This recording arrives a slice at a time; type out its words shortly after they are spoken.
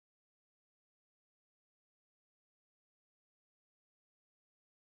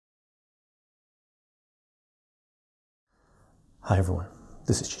Hi everyone,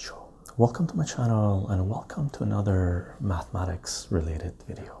 this is Chycho. Welcome to my channel and welcome to another mathematics related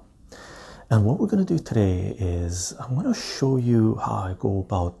video. And what we're going to do today is I'm going to show you how I go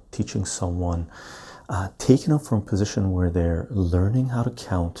about teaching someone, taking them from a position where they're learning how to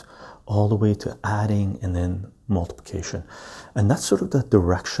count all the way to adding and then multiplication. And that's sort of the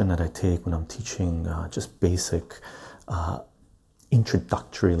direction that I take when I'm teaching just basic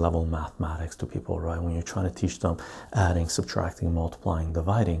introductory level mathematics to people, right? When you're trying to teach them adding, subtracting, multiplying,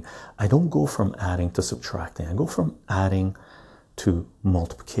 dividing, I don't go from adding to subtracting. I go from adding to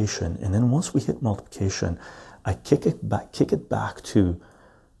multiplication, and then once we hit multiplication, I kick it back to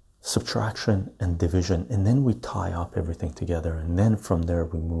subtraction and division, and then we tie up everything together, and then from there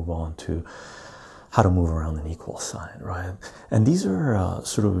we move on to how to move around an equal sign, right? And these are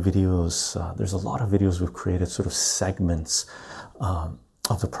sort of videos, there's a lot of videos we've created, sort of segments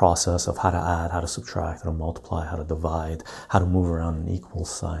of the process of how to add, how to subtract, how to multiply, how to divide, how to move around an equal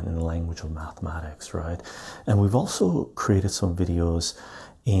sign in the language of mathematics, right? And we've also created some videos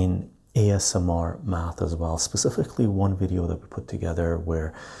in ASMR math as well, specifically one video that we put together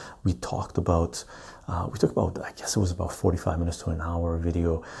where we talked about I guess it was about 45 minutes to an hour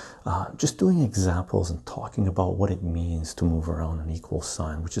video, just doing examples and talking about what it means to move around an equal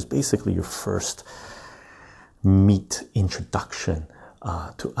sign, which is basically your first introduction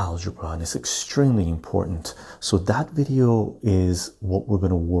to algebra, and it's extremely important. So that video is what we're going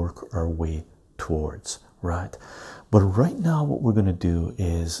to work our way towards, right? But right now what we're going to do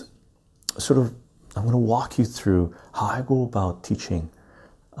is I'm going to walk you through how I go about teaching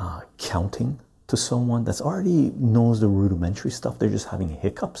counting to someone that's already knows the rudimentary stuff. They're just having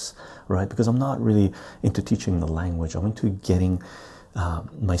hiccups, right? Because I'm not really into teaching the language. I'm into getting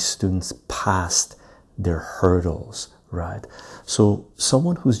my students past their hurdles, right? So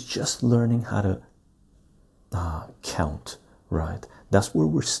someone who's just learning how to count, right? That's where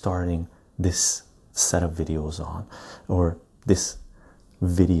we're starting this set of videos on, or this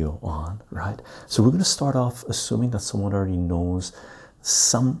video on, right? So we're going to start off assuming that someone already knows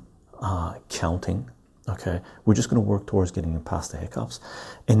some counting. Okay, we're just going to work towards getting them past the hiccups,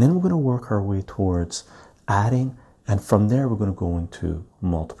 and then we're going to work our way towards adding, and from there we're going to go into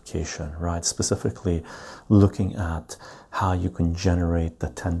multiplication, right? Specifically looking at how you can generate the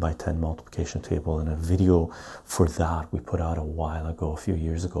 10 by 10 multiplication table. In a video for that we put out a few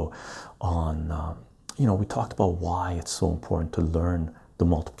years ago on we talked about why it's so important to learn the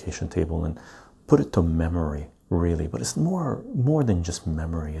multiplication table and put it to memory, really. But it's more than just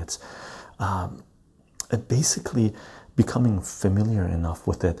memory. It's basically becoming familiar enough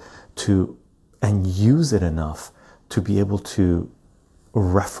with it and use it enough to be able to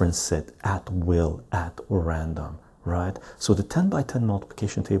reference it at will, at random, right? So the 10 by 10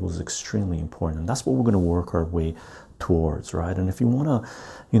 multiplication table is extremely important, and that's what we're going to work our way towards, right? And if you want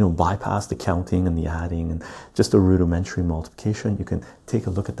to bypass the counting and the adding and just a rudimentary multiplication, you can take a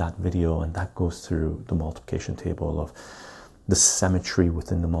look at that video, and that goes through the multiplication table, of the symmetry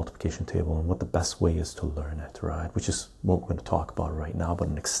within the multiplication table and what the best way is to learn it, right? Which is what we're going to talk about right now, but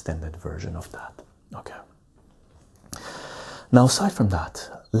an extended version of that. Okay, now aside from that,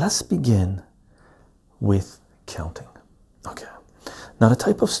 let's begin with counting. Okay, now the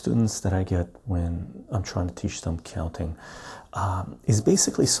type of students that I get when I'm trying to teach them counting is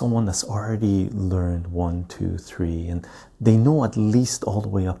basically someone that's already learned 1, 2, 3, and they know at least all the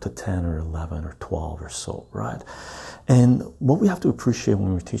way up to 10 or 11 or 12 or so, right? And what we have to appreciate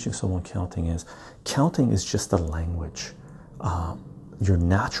when we're teaching someone counting is just a language, your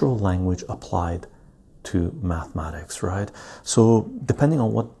natural language applied to mathematics, right? So depending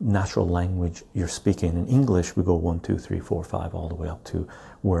on what natural language you're speaking, in English we go 1, 2, 3, 4, 5 all the way up to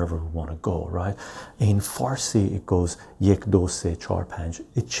wherever we want to go, right? In Farsi it goes yek do se char panch.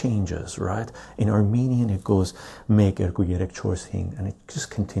 It changes, right? In Armenian it goes mek ergu yerek chor hing, and it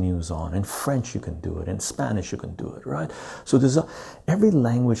just continues on. In French you can do it, in Spanish you can do it, right? So every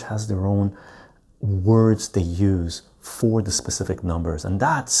language has their own words they use for the specific numbers, and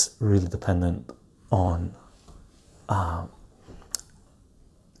that's really dependent on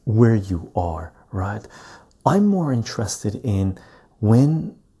where you are, right? I'm more interested in,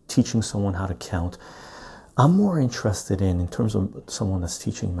 when teaching someone how to count, I'm more interested in terms of someone that's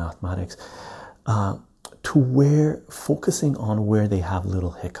teaching mathematics, focusing on where they have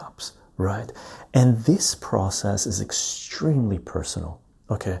little hiccups, right? And this process is extremely personal.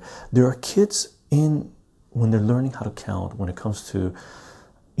 Okay, there are kids when they're learning how to count, when it comes to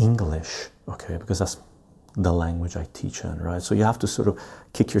English, okay, because that's the language I teach in, right? So you have to sort of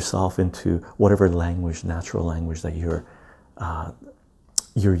kick yourself into whatever language, natural language that you're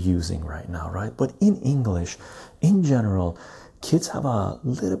using right now, right? But in English, in general, kids have a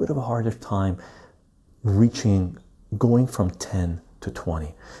little bit of a harder time going from 10 to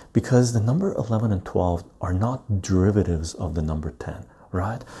 20, because the number 11 and 12 are not derivatives of the number 10,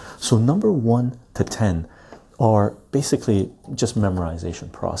 right? So number 1 to 10 are basically just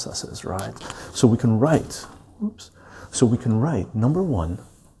memorization processes, right? So we can write, number 1,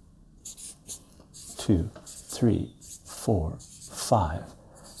 2, 3, 4, 5,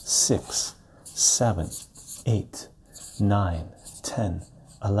 6, 7, 8, 9, 10,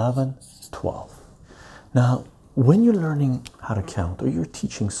 11, 12. Now, when you're learning how to count, or you're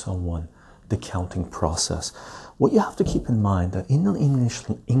teaching someone the counting process, what you have to keep in mind that in the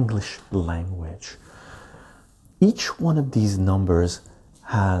English language, each one of these numbers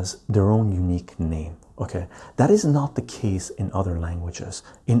has their own unique name. Okay, that is not the case in other languages.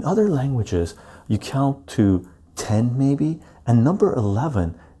 In other languages, you count to 10 maybe, and number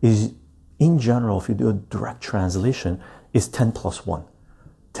 11 is, in general, if you do a direct translation, is 10 plus 1,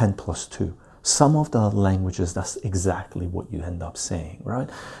 10 plus 2. Some of the languages, that's exactly what you end up saying, right?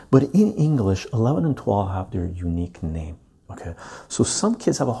 But in English, 11 and 12 have their unique name. Okay, so some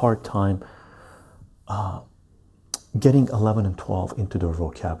kids have a hard time getting 11 and 12 into their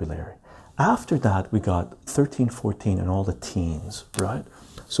vocabulary. After that, we got 13, 14, and all the teens, right?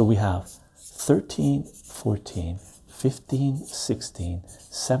 So we have 13, 14, 15, 16,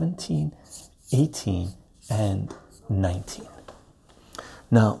 17, 18, and 19.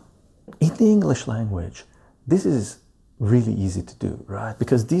 Now, in the English language, this is really easy to do, right?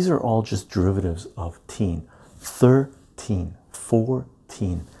 Because these are all just derivatives of teen. 13,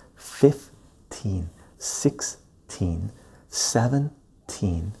 14, 15, 16,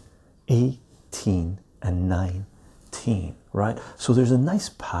 17, 18, and 19, right? So there's a nice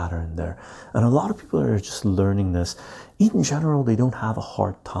pattern there. And a lot of people are just learning this. In general, they don't have a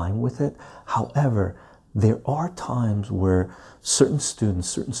hard time with it. However, there are times where certain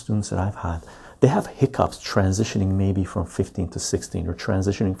students that I've had, they have hiccups transitioning maybe from 15 to 16, or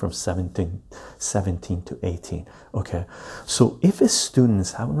transitioning from 17 to 18. Okay, so if a student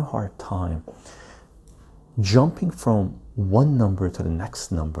is having a hard time jumping from one number to the next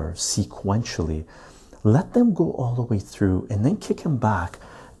number sequentially, let them go all the way through and then kick them back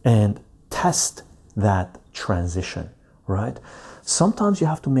and test that transition, right? Sometimes you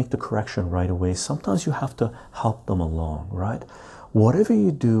have to make the correction right away. Sometimes you have to help them along, right? Whatever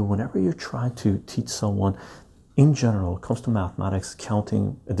you do, whenever you're trying to teach someone, in general, it comes to mathematics,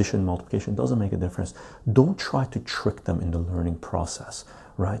 counting, addition, multiplication, doesn't make a difference. Don't try to trick them in the learning process,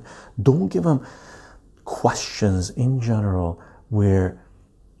 right? Don't give them questions in general where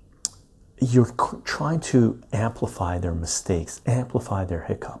you're trying to amplify their mistakes, amplify their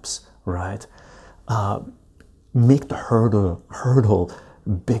hiccups, right? Make the hurdle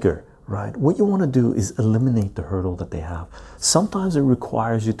bigger, right? What you want to do is eliminate the hurdle that they have. Sometimes it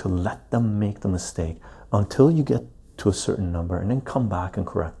requires you to let them make the mistake until you get to a certain number and then come back and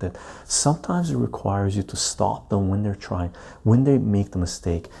correct it. Sometimes it requires you to stop them when they make the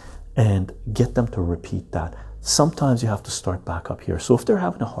mistake, and get them to repeat that. Sometimes you have to start back up here. So if they're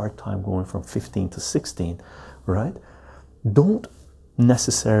having a hard time going from 15 to 16, right, don't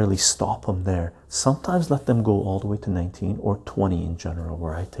necessarily stop them there. Sometimes let them go all the way to 19 or 20 in general,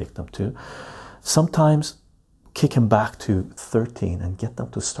 where I take them to. Sometimes kick them back to 13 and get them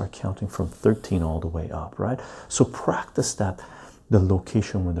to start counting from 13 all the way up, right? So practice that, the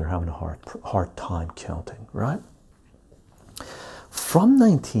location when they're having a hard time counting, right? From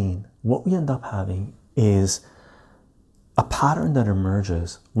 19, what we end up having is a pattern that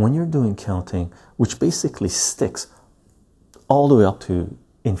emerges when you're doing counting, which basically sticks all the way up to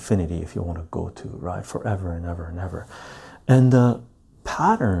infinity, if you want to go to, right? Forever and ever and ever. And the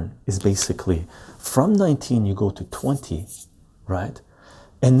pattern is basically from 19 you go to 20, right?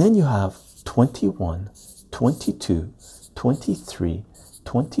 And then you have 21, 22, 23,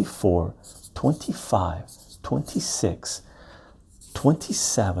 24, 25, 26,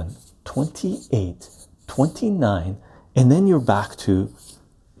 27, 28, 29, and then you're back to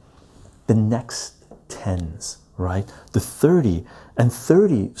the next tens, right? The 30, and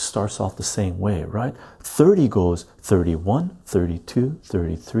 30 starts off the same way, right? 30 goes 31, 32,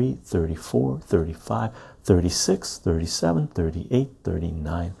 33, 34, 35, 36, 37, 38,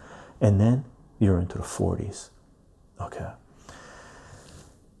 39, and then you're into the 40s. Okay.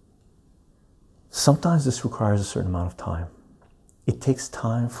 Sometimes this requires a certain amount of time. It takes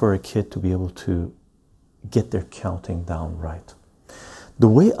time for a kid to be able to get their counting down right. The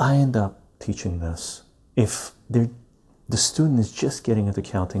way I end up teaching this, if the student is just getting into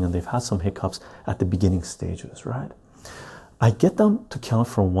counting and they've had some hiccups at the beginning stages, right? I get them to count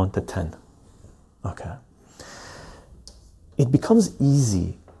from 1 to 10. Okay. it becomes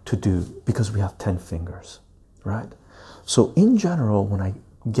easy to do because we have 10 fingers, right? So in general, when I'm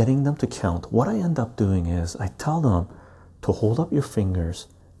getting them to count, what I end up doing is I tell them to hold up your fingers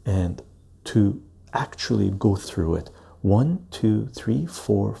and to actually go through it. 1, 2, 3,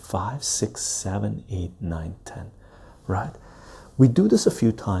 4, 5, 6, 7, 8, 9, 10, right? We do this a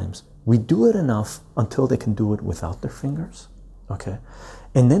few times. We do it enough until they can do it without their fingers, okay?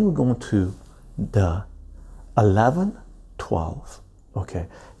 And then we're going to the 11, 12, okay?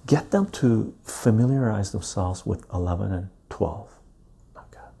 Get them to familiarize themselves with 11 and 12,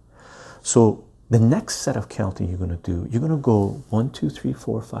 okay? So the next set of counting you're going to do, you're going to go 1, 2, 3,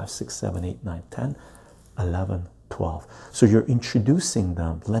 4, 5, 6, 7, 8, 9, 10, 11, 12. So you're introducing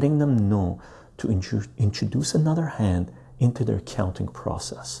them, letting them know to introduce another hand into their counting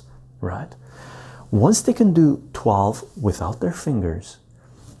process, right? Once they can do 12 without their fingers,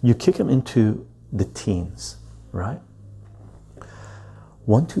 you kick them into the teens, right?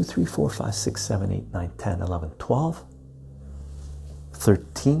 1, 2, 3, 4, 5, 6, 7, 8, 9, 10, 11, 12,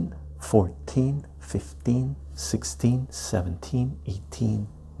 13, 14, 15, 16, 17, 18,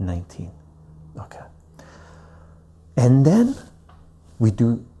 19. Okay. And then we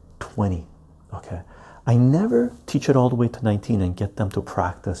do 20. Okay. I never teach it all the way to 19 and get them to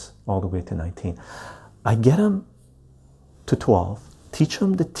practice all the way to 19. I get them to 12, teach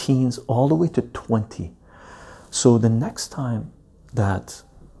them the teens all the way to 20. So the next time that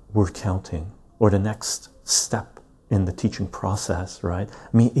we're counting, or the next step in the teaching process, right?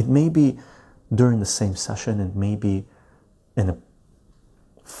 I mean, it may be during the same session, and maybe in a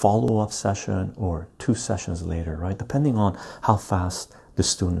follow-up session or 2 sessions later, right? Depending on how fast the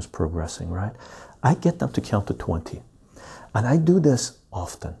student is progressing, right? I get them to count to 20. And I do this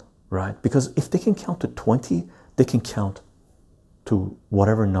often, right? Because if they can count to 20, they can count to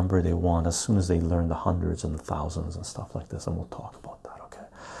whatever number they want as soon as they learn the hundreds and the thousands and stuff like this. And we'll talk about that, okay?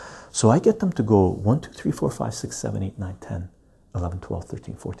 So I get them to go 1, 2, 3, 4, 5, 6, 7, 8, 9, 10, 11, 12,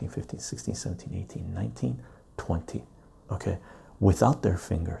 13, 14, 15, 16, 17, 18, 19, 20, okay? Without their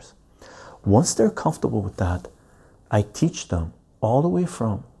fingers. Once they're comfortable with that, I teach them all the way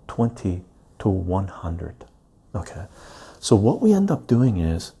from 20 to 100, okay? So what we end up doing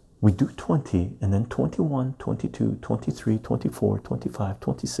is we do 20, and then 21, 22, 23, 24, 25,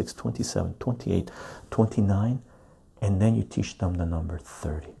 26, 27, 28, 29, and then you teach them the number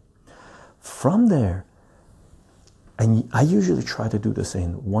 30. From there, and I usually try to do this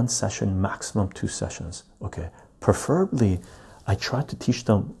in 1 session, maximum 2 sessions, okay? Preferably, I try to teach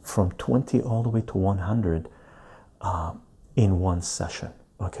them from 20 all the way to 100 in 1 session,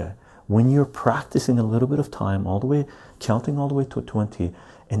 okay? When you're practicing a little bit of time, all the way, counting all the way to 20,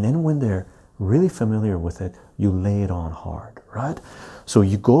 and then when they're really familiar with it, you lay it on hard, right? So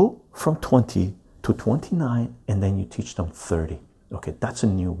you go from 20 to 29, and then you teach them 30. Okay, that's a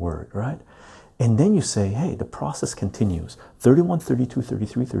new word, right? And then you say, hey, the process continues. 31, 32,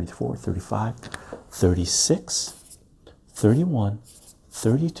 33, 34, 35, 36, 31,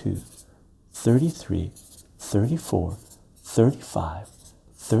 32, 33, 34, 35,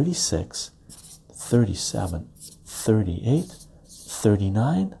 36, 37, 38,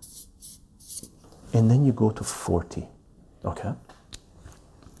 39, and then you go to 40, okay?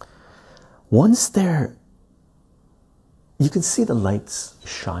 Once they're, you can see the lights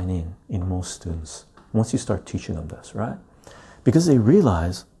shining in most students once you start teaching them this, right? Because they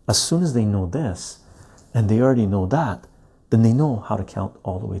realize as soon as they know this, and they already know that, then they know how to count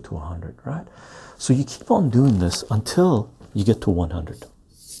all the way to 100, right? So you keep on doing this until you get to 100.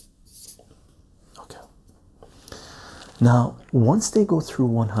 Okay. Now, once they go through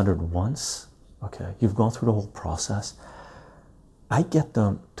 100 once, okay, you've gone through the whole process, I get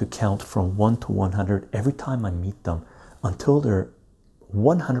them to count from 1 to 100 every time I meet them until they're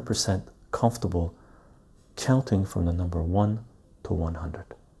 100% comfortable counting from the number 1 to 100.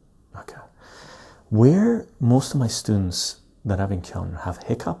 Okay. Where most of my students that I've encountered have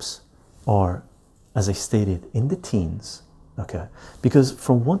hiccups are, as I stated, in the teens, okay? Because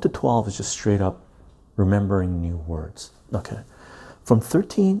from 1 to 12 is just straight up remembering new words, okay? From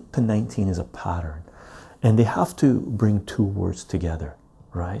 13 to 19 is a pattern, and they have to bring 2 words together,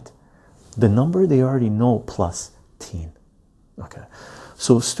 right? The number they already know plus teen, okay?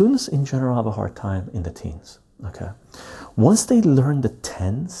 So students in general have a hard time in the teens, okay? Once they learn the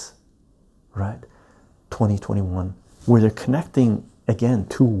tens, right? 20, 21, where they're connecting, again,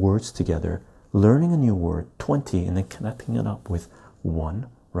 2 words together, learning a new word, 20, and then connecting it up with 1,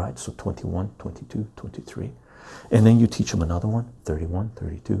 right? So 21, 22, 23. And then you teach them another one, 31,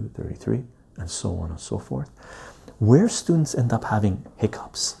 32, 33, and so on and so forth. Where students end up having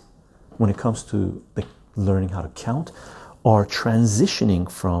hiccups when it comes to learning how to count are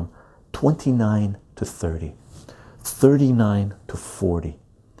transitioning from 29 to 30, 39 to 40,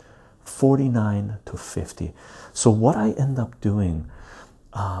 49 to 50. So what I end up doing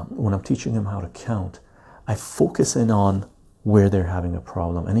when I'm teaching them how to count, I focus in on where they're having a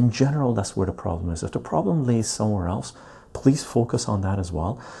problem, and in general that's where the problem is. If the problem lays somewhere else, please focus on that as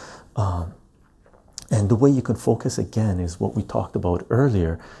well. And the way you can focus again is what we talked about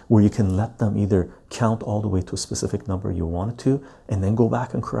earlier, where you can let them either count all the way to a specific number you wanted to and then go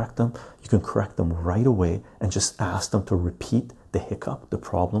back and correct them. You can correct them right away and just ask them to repeat the hiccup, the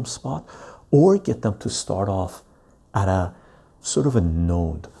problem spot, or get them to start off at a sort of a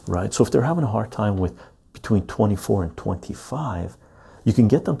node, right? So if they're having a hard time with between 24 and 25, you can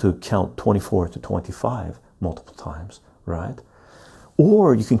get them to count 24 to 25 multiple times, right?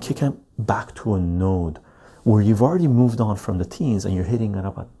 Or you can kick them back to a node where you've already moved on from the teens and you're hitting it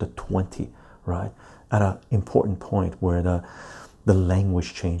up at the 20, right? At an important point where the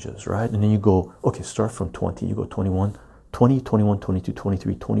language changes, right? And then you go, okay, start from 20, you go 21, 20, 21, 22,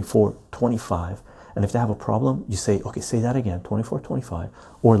 23, 24, 25. And if they have a problem, you say, okay, say that again, 24, 25,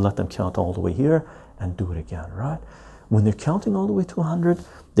 or let them count all the way here and do it again, right? When they're counting all the way to 100,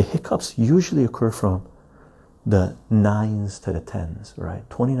 the hiccups usually occur from the 9s to the 10s, right?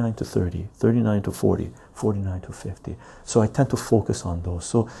 29 to 30, 39 to 40, 49 to 50. So I tend to focus on those.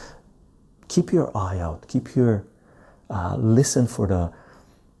 So keep your eye out, keep your listen for the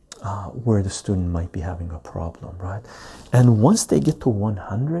where the student might be having a problem, right? And once they get to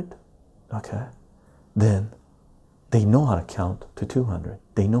 100, okay, then they know how to count to 200.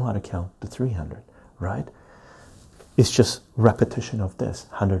 They know how to count to 300, right? It's just repetition of this: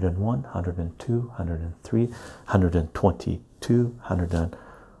 101, 102, 103, 122,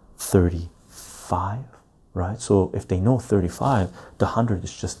 135, right? So if they know 35, the 100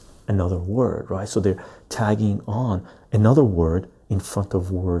 is just another word, right? So they're tagging on another word in front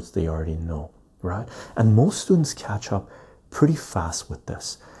of words they already know, right? And most students catch up pretty fast with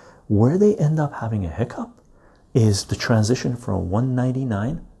this. Where they end up having a hiccup is the transition from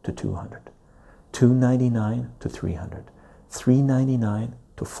 199 to 200. 299 to 300, 399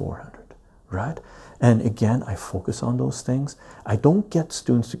 to 400, right? And again, I focus on those things. I don't get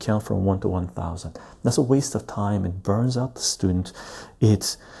students to count from 1 to 1,000. That's a waste of time. It burns out the student.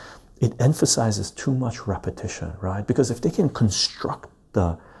 It emphasizes too much repetition, right? Because if they can construct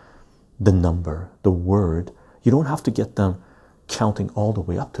the number, the word, you don't have to get them counting all the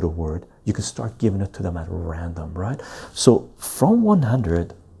way up to the word. You can start giving it to them at random, right? So from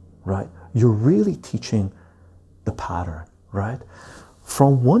 100, right, you're really teaching the pattern, right?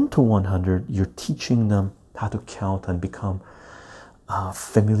 From 1 to 100, you're teaching them how to count and become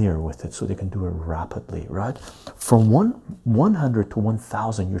familiar with it so they can do it rapidly, right? From 100 to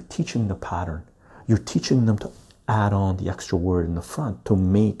 1,000, you're teaching the pattern. You're teaching them to add on the extra word in the front to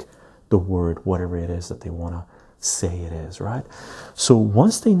make the word whatever it is that they want to say it is, right? So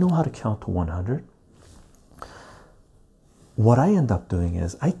once they know how to count to 100, what I end up doing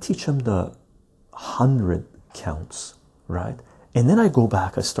is I teach them the 100 counts, right? And then I go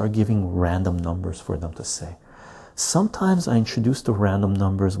back, I start giving random numbers for them to say. Sometimes I introduce the random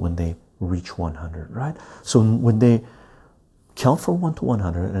numbers when they reach 100, right? So when they count from 1 to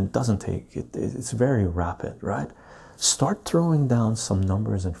 100, and it doesn't take, it's very rapid, right? Start throwing down some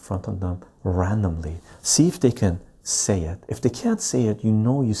numbers in front of them randomly. See if they can say it. If they can't say it, you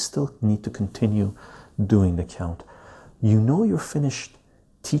know you still need to continue doing the count. You know you're finished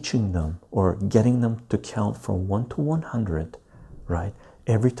teaching them or getting them to count from 1 to 100, right?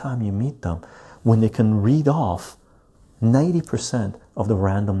 Every time you meet them, when they can read off 90% of the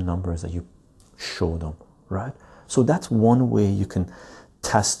random numbers that you show them, right? So that's one way you can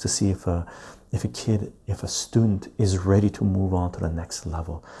test to see if a student is ready to move on to the next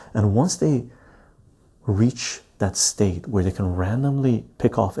level. And once they reach that state where they can randomly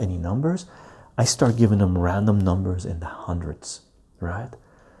pick off any numbers, I start giving them random numbers in the hundreds, right?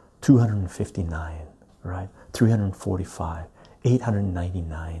 259, right? 345,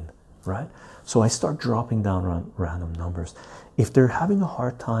 899, right? So I start dropping down random numbers. If they're having a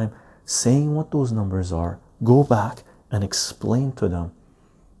hard time saying what those numbers are, go back and explain to them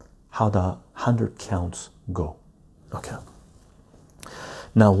how the 100 counts go, okay?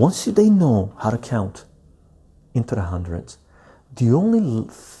 Now, once they know how to count into the hundreds, the only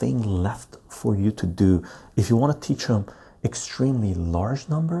thing left for you to do if you want to teach them extremely large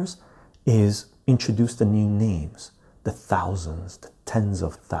numbers is introduce the new names, the thousands, the tens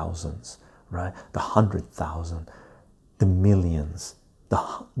of thousands, right? The 100,000, the millions,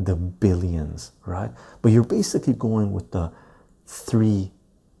 the billions, right? But you're basically going with the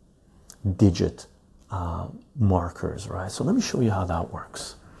 3-digit markers, right? So let me show you how that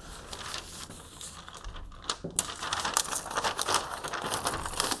works.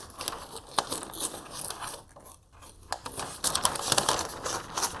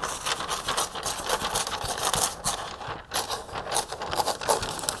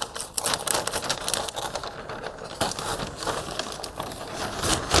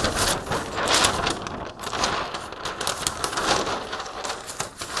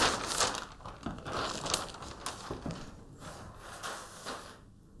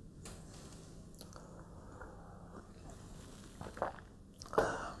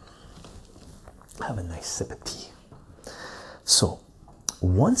 Have a nice sip of tea. So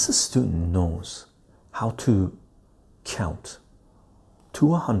once a student knows how to count to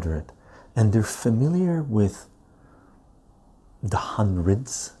 100 and they're familiar with the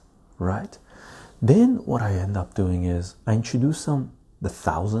hundreds, right? Then what I end up doing is I introduce them the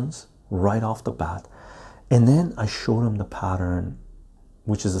thousands right off the bat, and then I show them the pattern,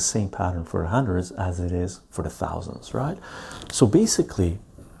 which is the same pattern for the hundreds as it is for the thousands, right? So basically,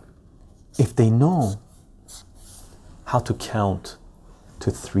 if they know how to count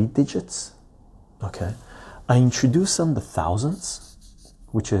to 3 digits, okay, I introduce them the thousands,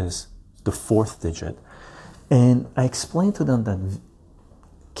 which is the 4th digit, and I explain to them that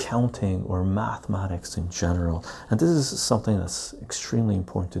counting or mathematics in general, and this is something that's extremely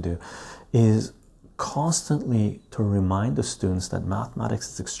important to do, is constantly to remind the students that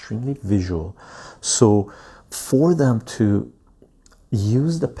mathematics is extremely visual. So for them to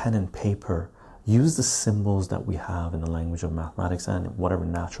use the pen and paper, use the symbols that we have in the language of mathematics and whatever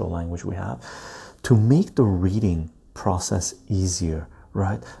natural language we have to make the reading process easier,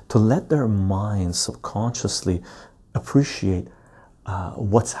 right? To let their minds subconsciously appreciate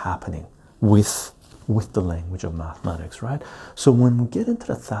what's happening with the language of mathematics, right? So when we get into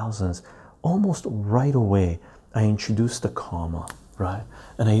the thousands, almost right away I introduce the comma, right?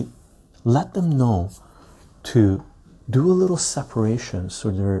 And I let them know to do a little separation so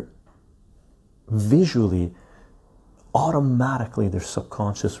they're visually, automatically their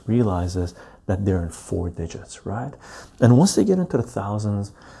subconscious realizes that they're in 4 digits, right? And once they get into the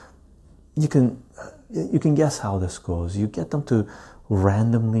thousands, you can guess how this goes. You get them to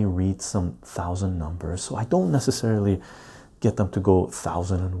randomly read some 1,000 numbers. So I don't necessarily get them to go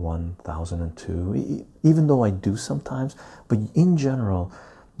 1,001, 1,002, even though I do sometimes. But in general,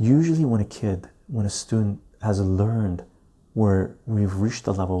 usually when a student has learned where we've reached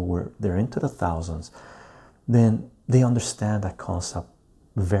a level where they're into the thousands, then they understand that concept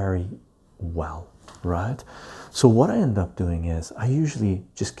very well, right? So what I end up doing is I usually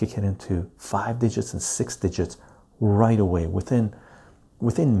just kick it into 5 digits and 6 digits right away, within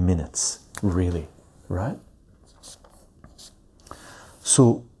minutes, really, right?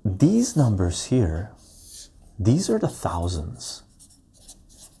 So these numbers here, these are the thousands.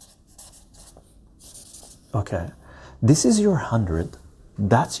 Okay, this is your 100,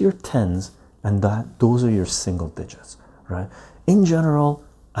 that's your tens, and those are your single digits, right? In general,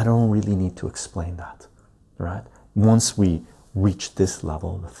 I don't really need to explain that, right? Once we reach this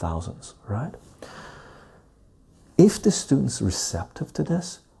level, the thousands, right? If the student's receptive to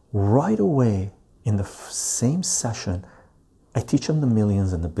this, right away in the same session, I teach them the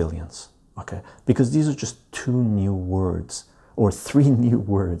millions and the billions, okay? Because these are just 2 new words or 3 new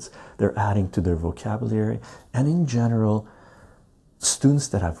words they're adding to their vocabulary. And in general, students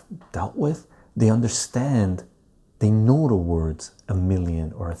that I've dealt with, they understand, they know the words a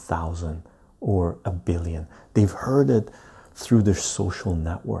million or 1,000 or a billion. They've heard it through their social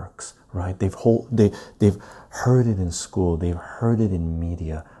networks, right? They've heard it in school, they've heard it in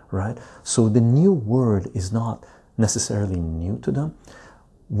media, right? So the new word is not necessarily new to them.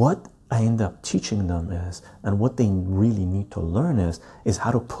 What I end up teaching them is, and what they really need to learn is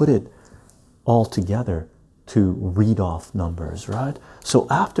how to put it all together to read off numbers, right? So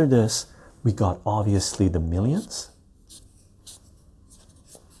after this, we got obviously the millions,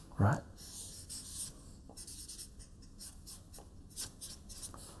 right?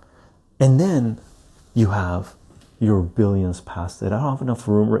 And then you have your billions past it. I don't have enough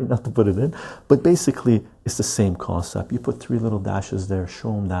room right now to put it in, but basically it's the same concept. You put 3 little dashes there,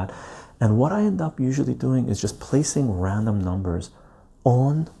 show them that. And what I end up usually doing is just placing random numbers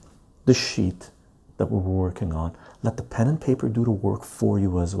on the sheet that we're working on. Let the pen and paper do the work for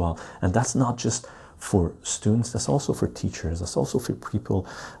you as well. And that's not just for students, that's also for teachers, that's also for people,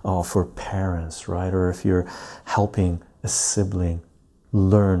 for parents, right? Or if you're helping a sibling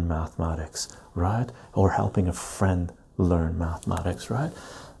learn mathematics, right? Or helping a friend learn mathematics, right?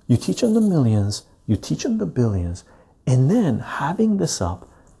 You teach them the millions, you teach them the billions, and then having this up,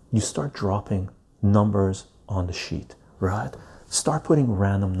 you start dropping numbers on the sheet, right? Start putting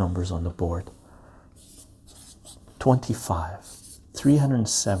random numbers on the board. 25,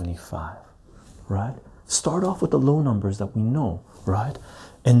 375, right? Start off with the low numbers that we know, right?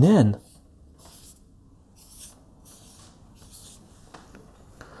 And then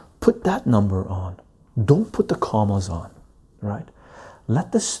put that number on. Don't put the commas on, right?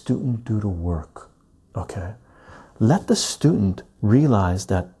 Let the student do the work, okay? Let the student realize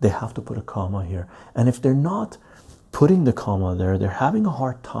that they have to put a comma here. And if they're not putting the comma there, they're having a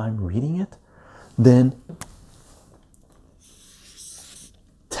hard time reading it, then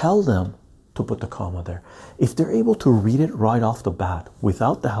tell them to put the comma there. If they're able to read it right off the bat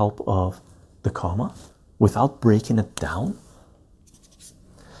without the help of the comma, without breaking it down,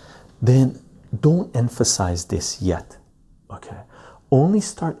 then don't emphasize this yet, okay? Only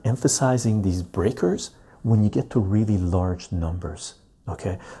start emphasizing these breakers when you get to really large numbers,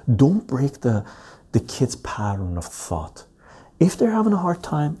 okay? Don't break the kid's pattern of thought. If they're having a hard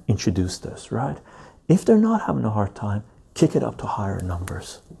time, introduce this, right? If they're not having a hard time, kick it up to higher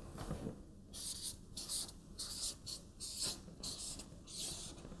numbers.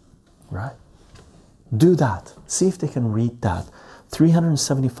 Right? Do that. See if they can read that.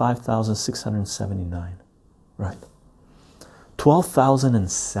 375,679, right?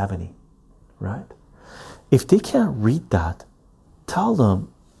 12,070, right? If they can't read that, tell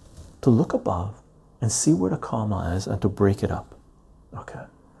them to look above and see where the comma is and to break it up, okay?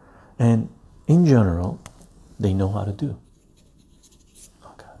 And in general, they know how to do.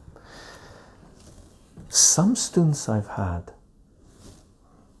 Okay. Some students I've had,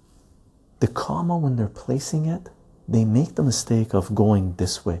 the comma, when they're placing it, they make the mistake of going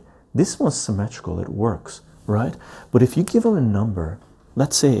this way. This one's symmetrical, it works, right? But if you give them a number,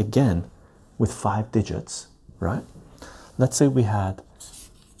 let's say again, with 5 digits, right? Let's say we had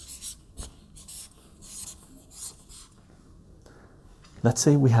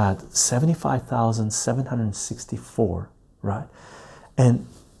 75,764, right? And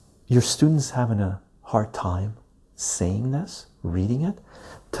your student's having a hard time saying this, reading it,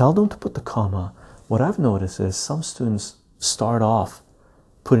 tell them to put the comma. What I've noticed is some students start off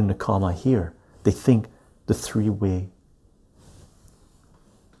putting the comma here. They think the three-way,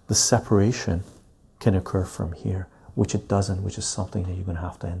 the separation can occur from here, which it doesn't, which is something that you're going to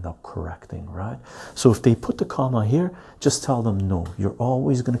have to end up correcting, right? So if they put the comma here, just tell them no, you're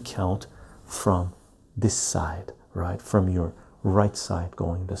always going to count from this side, right? From your right side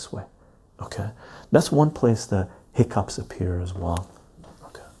going this way, okay? That's one place the hiccups appear as well.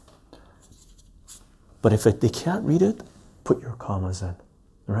 But if they can't read it, put your commas in,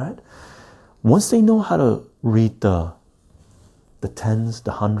 right? Once they know how to read the tens,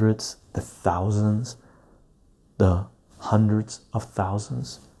 the hundreds, the thousands, the hundreds of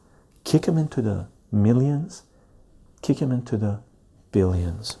thousands, kick them into the millions, kick them into the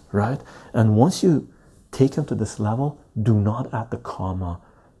billions, right? And once you take them to this level, do not add the comma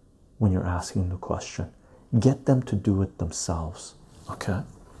when you're asking the question. Get them to do it themselves, okay?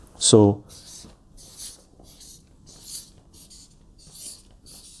 So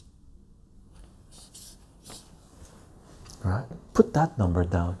right? Put that number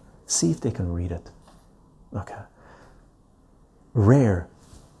down. See if they can read it. Okay. Rare,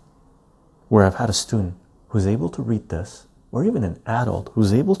 where I've had a student who's able to read this, or even an adult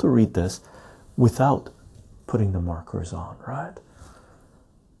who's able to read this without putting the markers on, right?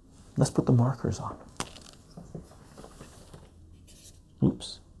 Let's put the markers on.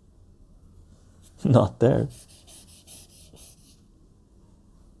 Oops. Not there.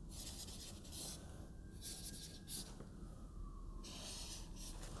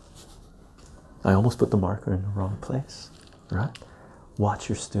 I almost put the marker in the wrong place, right? Watch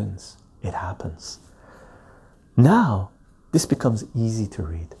your students. It happens. Now, this becomes easy to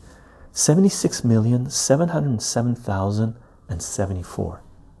read. 76,707,074,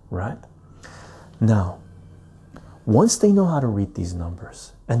 right? Now, once they know how to read these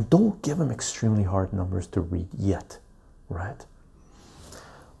numbers, and don't give them extremely hard numbers to read yet, right?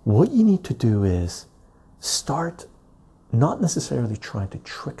 What you need to do is start not necessarily trying to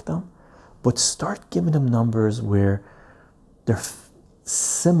trick them, but start giving them numbers where they're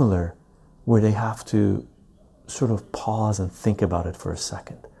similar, where they have to sort of pause and think about it for a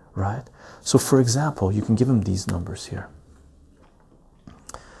second, right? So for example, you can give them these numbers here.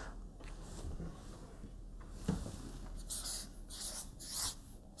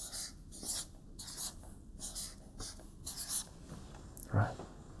 Right?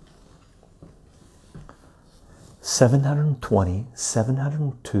 720,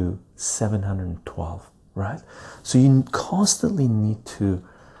 702, 712, right? So you constantly need to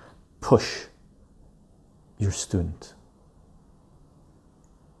push your student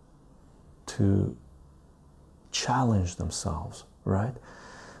to challenge themselves, right?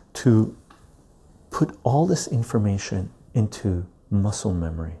 To put all this information into muscle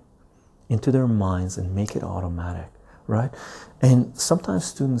memory, into their minds, and make it automatic, right? And sometimes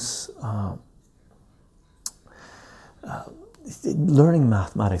students learning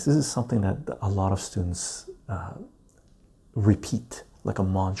mathematics, this is something that a lot of students repeat like a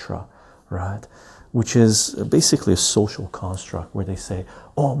mantra, right? Which is basically a social construct where they say,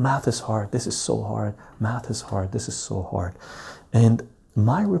 oh, math is hard, this is so hard, math is hard, this is so hard. And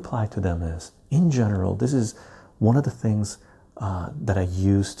my reply to them is, in general, this is one of the things that I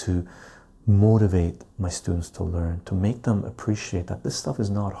use to motivate my students to learn, to make them appreciate that this stuff is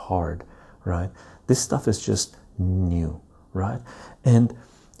not hard, right? This stuff is just new, right? And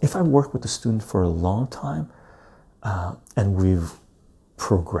if I work with a student for a long time and we've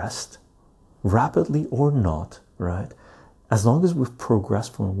progressed rapidly or not, right? As long as we've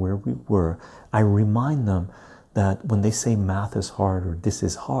progressed from where we were, I remind them that when they say math is hard or this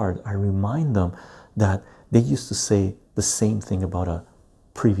is hard, I remind them that they used to say the same thing about a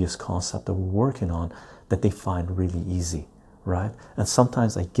previous concept that we're working on that they find really easy, right? And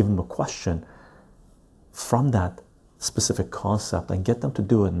sometimes I give them a question from that specific concept and get them to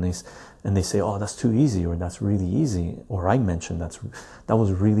do it, and they say, oh, that's too easy, or that's really easy, or I mentioned that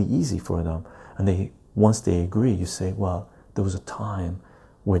was really easy for them, and once they agree, you say, well, there was a time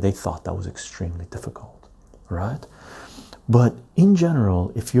where they thought that was extremely difficult, right? But in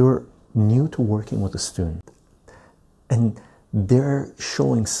general, if you're new to working with a student and they're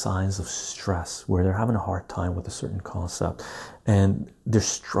showing signs of stress where they're having a hard time with a certain concept and they're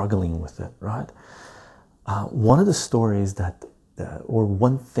struggling with it, right? One of the stories or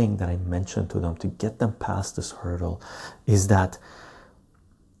one thing that I mentioned to them to get them past this hurdle is that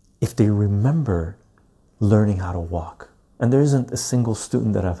if they remember learning how to walk, and there isn't a single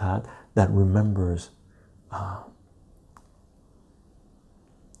student that I've had that remembers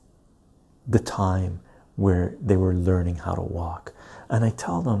the time where they were learning how to walk, and I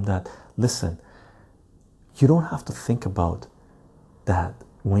tell them that, listen, you don't have to think about that.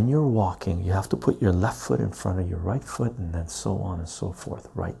 When you're walking, you have to put your left foot in front of your right foot, and then so on and so forth.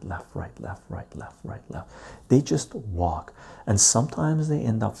 Right, left, right, left, right, left, right, left. They just walk, and sometimes they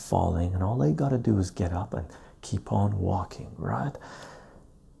end up falling, and all they got to do is get up and keep on walking, right?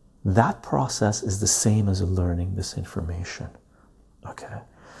 That process is the same as learning this information, okay?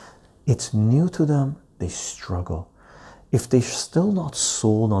 It's new to them, they struggle. If they're still not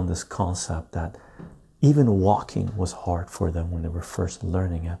sold on this concept that even walking was hard for them when they were first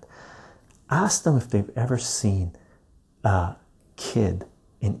learning it, ask them if they've ever seen a kid,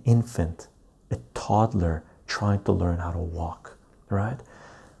 an infant, a toddler trying to learn how to walk, right?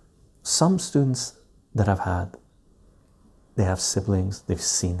 Some students that I've had, they have siblings, they've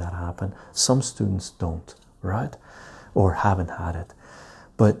seen that happen. Some students don't, right? Or haven't had it.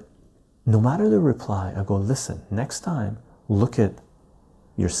 But no matter the reply, I go, listen, next time, look at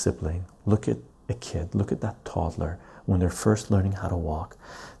your sibling, look at a kid, look at that toddler when they're first learning how to walk.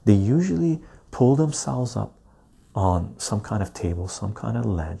 They usually pull themselves up on some kind of table, some kind of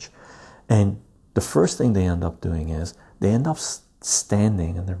ledge, and the first thing they end up doing is they end up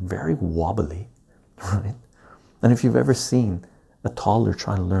standing, and they're very wobbly, right? And if you've ever seen a toddler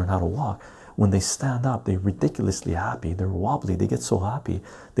trying to learn how to walk, when they stand up, they're ridiculously happy, they're wobbly, they get so happy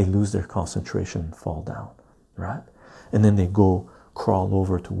they lose their concentration and fall down, right? And then they go crawl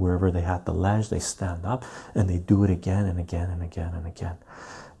over to wherever they had the ledge, they stand up, and they do it again and again and again and again.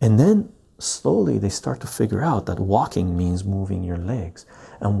 And then slowly they start to figure out that walking means moving your legs.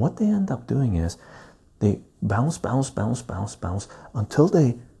 And what they end up doing is they bounce, bounce, bounce, bounce, bounce until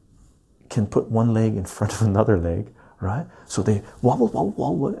they can put one leg in front of another leg, right? So they wobble, wobble,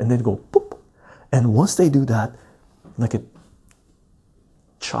 wobble, and then go boop. And once they do that, like a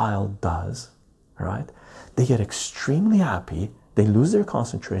child does, right? They get extremely happy. They lose their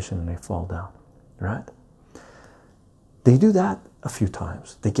concentration and they fall down, right? They do that a few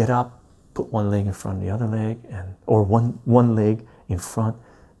times. They get up, put one leg in front of the other leg, or one leg in front,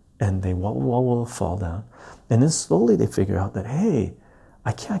 and they wobble, wobble, fall down. And then slowly they figure out that, hey,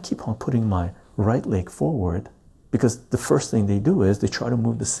 I can't keep on putting my right leg forward, because the first thing they do is they try to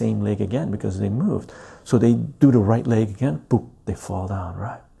move the same leg again because they moved. So they do the right leg again, boop, they fall down,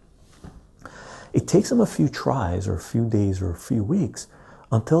 right? It takes them a few tries or a few days or a few weeks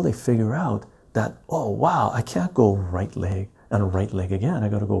until they figure out that, oh, wow, I can't go right leg and right leg again. I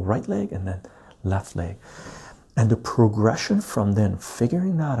got to go right leg and then left leg. And the progression from then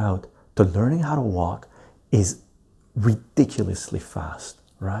figuring that out to learning how to walk is ridiculously fast,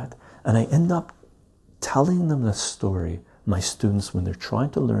 right? And I end up telling them the story, my students, when they're trying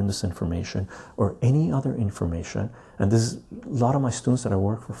to learn this information or any other information, and this is a lot of my students that I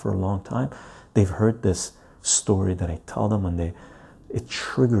work for a long time, they've heard this story that I tell them, and it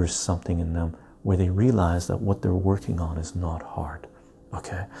triggers something in them where they realize that what they're working on is not hard.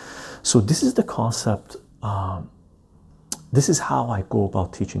 Okay, so this is the concept. This is how I go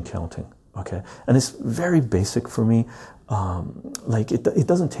about teaching counting. Okay, and it's very basic for me. Like it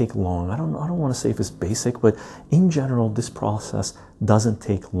doesn't take long. I don't want to say if it's basic, but in general, this process doesn't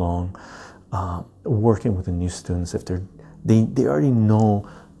take long. Working with the new students, if they already know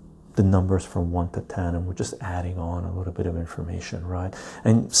the numbers from 1 to 10, and we're just adding on a little bit of information, right?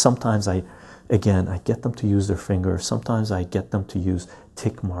 And sometimes I get them to use their fingers. Sometimes I get them to use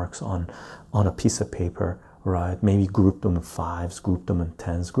tick marks on a piece of paper, right? Maybe group them in 5s, group them in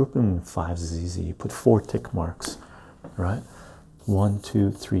 10s. Group them in 5s is easy. You put 4 tick marks, right? 1,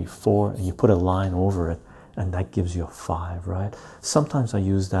 2, 3, 4, and you put a line over it, and that gives you a 5, right? Sometimes I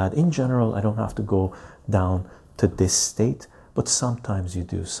use that. In general, I don't have to go down to this state, but sometimes you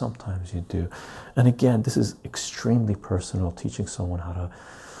do. Sometimes you do. And again, this is extremely personal. Teaching someone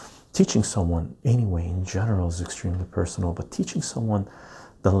anyway in general is extremely personal, but teaching someone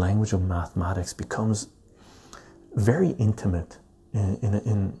the language of mathematics becomes very intimate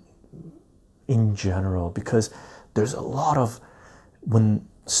in general, because there's a lot of, when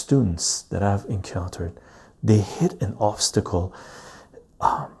students that I've encountered, they hit an obstacle.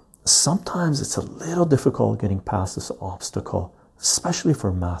 Sometimes it's a little difficult getting past this obstacle, especially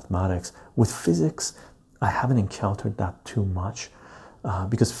for mathematics. With physics, I haven't encountered that too much,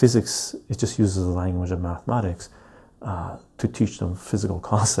 because physics, it just uses the language of mathematics to teach them physical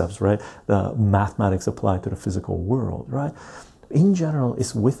concepts, right? The mathematics apply to the physical world, right? In general,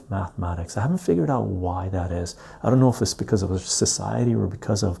 it's with mathematics. I haven't figured out why that is. I don't know if it's because of society or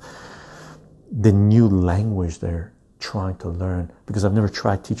because of the new language they're trying to learn, because I've never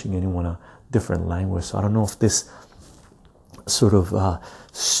tried teaching anyone a different language. So I don't know if this sort of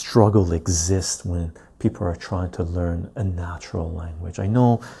struggle exists when people are trying to learn a natural language. I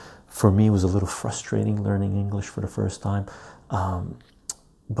know for me it was a little frustrating learning English for the first time,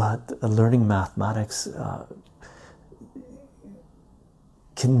 but learning mathematics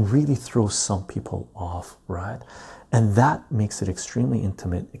can really throw some people off, right? And that makes it extremely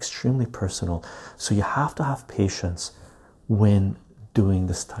intimate, extremely personal. So you have to have patience when doing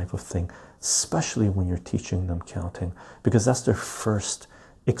this type of thing, especially when you're teaching them counting, because that's their first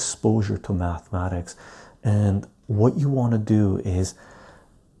exposure to mathematics. And what you want to do is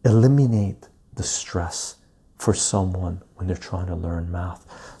eliminate the stress for someone when they're trying to learn math.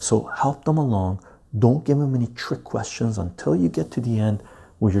 So help them along. Don't give them any trick questions until you get to the end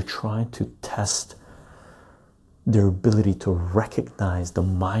where you're trying to test their ability to recognize the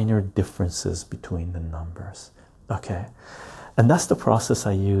minor differences between the numbers. Okay, and that's the process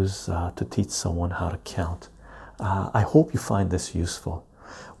I use to teach someone how to count. I hope you find this useful.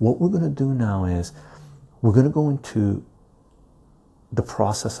 What we're going to do now is we're going to go into the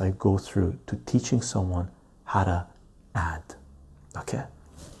process I go through to teaching someone how to add. Okay,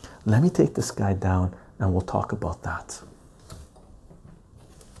 let me take this guy down and we'll talk about that.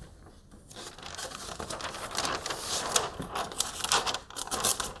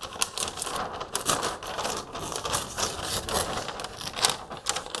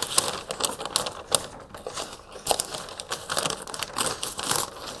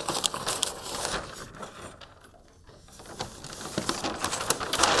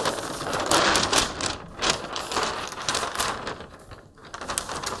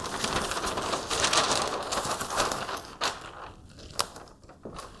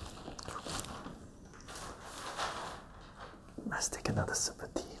 Let's take another sip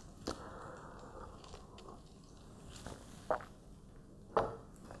of tea.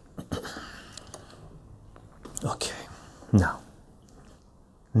 Okay,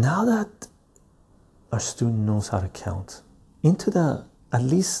 now that our student knows how to count into the, at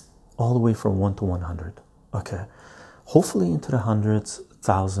least all the way from 1 to 100, okay, hopefully into the hundreds,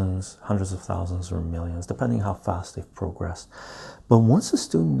 thousands, hundreds of thousands, or millions, depending how fast they've progressed. But once a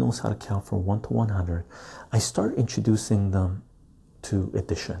student knows how to count from 1 to 100, I start introducing them to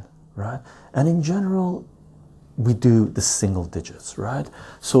addition, right? And in general, we do the single digits, right?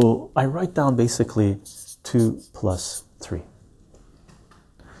 So I write down basically 2 plus 3.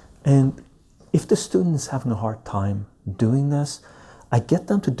 And if the student is having a hard time doing this, I get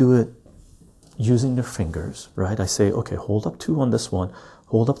them to do it using their fingers, right? I say, okay, hold up 2 on this one,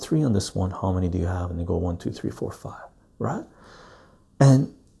 hold up 3 on this one. How many do you have? And they go 1, 2, 3, 4, 5, right?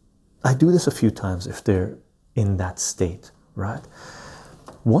 And I do this a few times if they're in that state, right?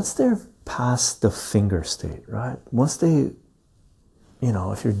 Once they've past the finger state, right? Once they,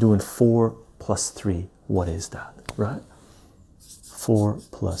 if you're doing 4 plus 3, what is that, right? 4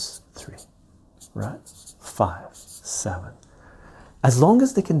 plus 3, right? 5, 7. As long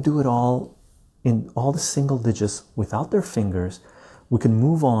as they can do it all in all the single digits without their fingers, we can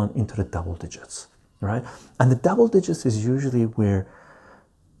move on into the double digits, right? And the double digits is usually where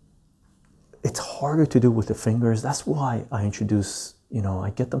it's harder to do with the fingers. That's why I introduce, I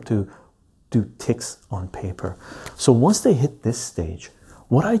get them to do ticks on paper. So once they hit this stage,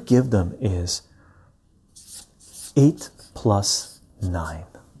 what I give them is 8 plus 9.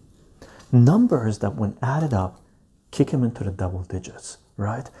 Numbers that when added up, kick them into the double digits,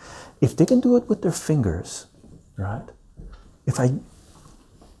 right? If they can do it with their fingers, right? If I,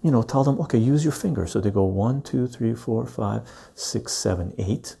 tell them, okay, use your fingers. So they go 1, 2, 3, 4, 5, 6, 7,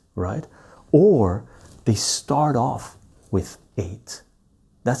 8, right? Or they start off with 8.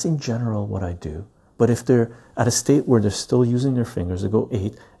 That's in general what I do. But if they're at a state where they're still using their fingers, they go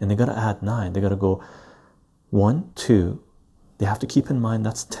 8, and they got to add 9. They got to go 1, 2. They have to keep in mind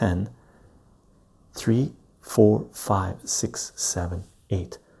that's 10. 3, 4, 5, 6, 7,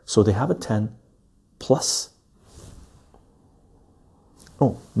 8. So they have a 10 plus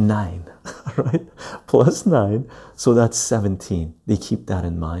 9, right? Plus 9, so that's 17. They keep that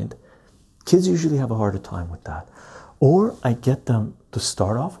in mind. Kids usually have a harder time with that. Or I get them to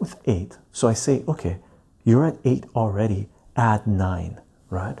start off with 8. So I say, okay, you're at 8 already, add 9,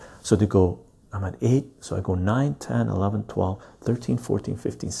 right? So they go, I'm at 8, so I go 9, 10, 11, 12, 13, 14,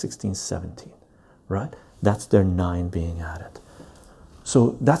 15, 16, 17, right? That's their 9 being added.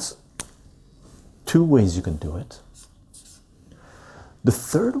 So that's 2 ways you can do it. The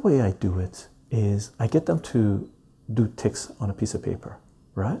third way I do it is I get them to do ticks on a piece of paper,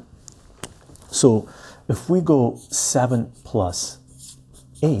 right? So if we go 7 plus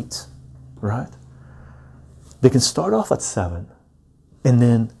 8, right? They can start off at 7, and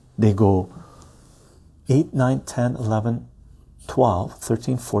then they go 8, 9, 10, 11, 12,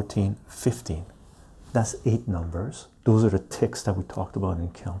 13, 14, 15. That's 8 numbers. Those are the ticks that we talked about in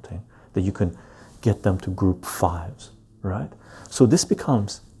counting, that you can get them to group 5s, right? So this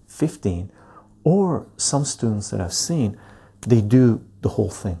becomes 15, or some students that I've seen, they do the whole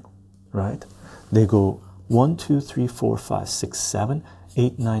thing, right? They go 1, 2, 3, 4, 5, 6, 7,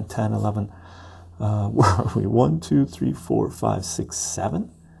 8, 9, 10, 11. Where are we? 1, 2, 3, 4, 5, 6,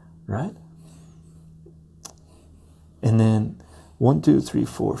 7, right? And then 1, 2, 3,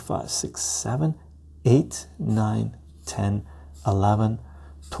 4, 5, 6, 7, 8, 9, 10, 11,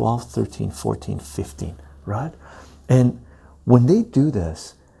 12, 13, 14, 15, right? And when they do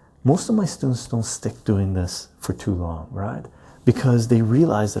this, most of my students don't stick doing this for too long, right? Because they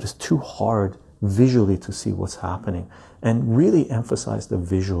realize that it's too hard visually to see what's happening, and really emphasize the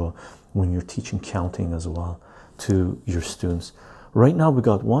visual when you're teaching counting as well to your students. Right now we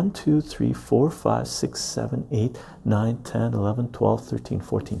got 1, 2, 3, 4, 5, 6, 7, 8, 9, 10, 11, 12, 13,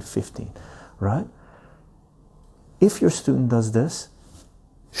 14, 15, right? If your student does this,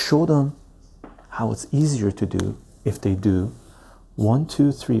 show them how it's easier to do if they do 1,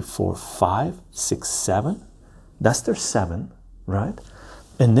 2, 3, 4, 5, 6, 7. That's their 7, right?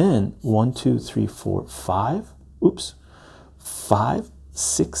 And then 1, 2, 3, 4, 5. Oops. 5,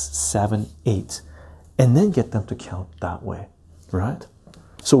 6, 7, 8. And then get them to count that way, right?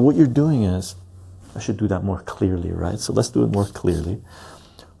 So what you're doing is, I should do that more clearly, right? So let's do it more clearly.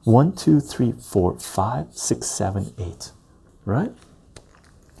 1, 2, 3, 4, 5, 6, 7, 8, right?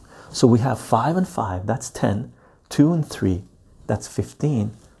 So we have 5 and 5, that's 10. 2 and 3, that's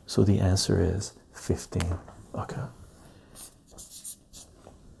 15. So the answer is 15. Okay.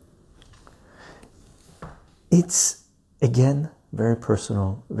 It's, again, very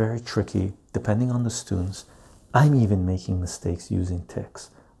personal, very tricky, depending on the students. I'm even making mistakes using ticks,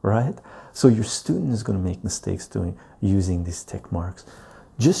 right? So your student is going to make mistakes using these tick marks.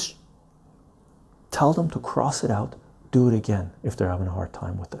 Just tell them to cross it out, do it again if they're having a hard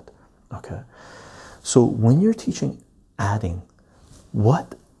time with it, okay? So when you're teaching adding,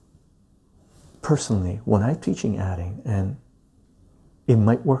 personally, when I'm teaching adding, and it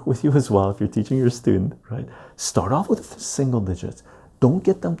might work with you as well if you're teaching your student, right? Start off with single digits. Don't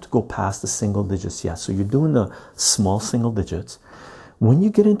get them to go past the single digits yet. So you're doing the small single digits. When you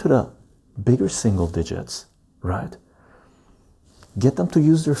get into the bigger single digits, right? Get them to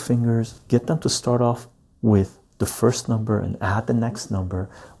use their fingers, get them to start off with the first number and add the next number,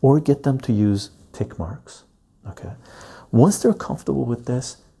 or get them to use tick marks, okay? Once they're comfortable with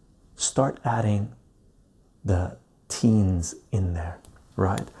this, start adding the teens in there,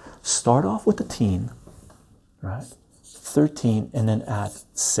 right? Start off with the teen, right? 13, and then add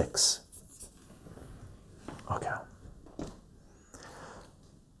 6, Okay.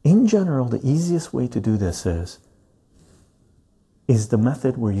 In general, the easiest way to do this is the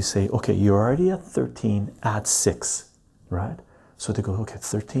method where you say, okay, you're already at 13, add 6, right? So they go, okay,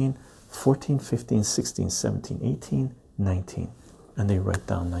 13, 14, 15, 16, 17, 18, 19, and they write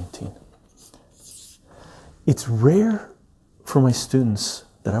down 19. It's rare for my students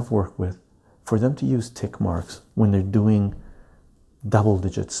that I've worked with for them to use tick marks when they're doing double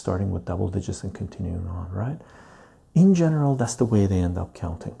digits, starting with double digits and continuing on, right? In general, that's the way they end up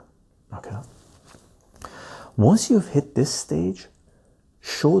counting. Okay. Once you've hit this stage,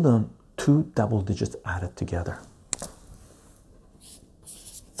 show them 2 double digits added together.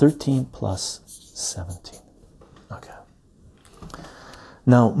 13 plus 17. Okay.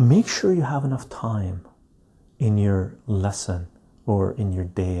 Now, make sure you have enough time in your lesson or in your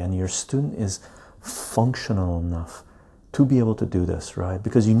day and your student is functional enough to be able to do this, right?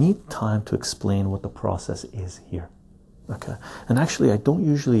 Because you need time to explain what the process is here. Okay. And actually, I don't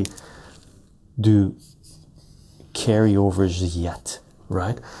usually do carryovers yet,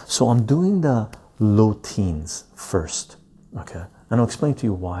 right? So I'm doing the low teens first. Okay. And I'll explain to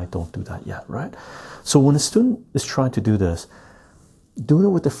you why I don't do that yet, right? So when a student is trying to do this, doing it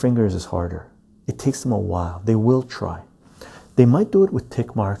with the fingers is harder. It takes them a while. They will try. They might do it with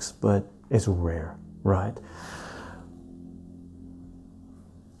tick marks, but it's rare, right?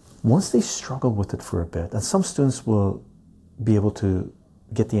 Once they struggle with it for a bit, and some students will be able to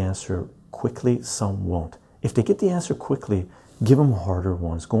get the answer quickly, some won't. If they get the answer quickly, give them harder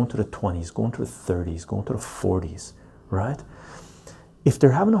ones. Go into the 20s, go into the 30s, go into the 40s, right? If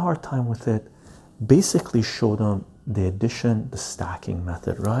they're having a hard time with it, basically show them the addition, the stacking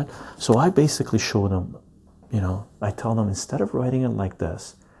method, right? So I basically show them, I tell them instead of writing it like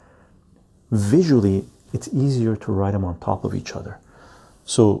this, visually, it's easier to write them on top of each other.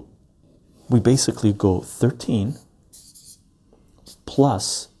 So we basically go 13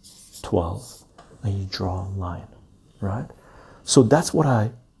 plus 12, and you draw a line, right? So that's what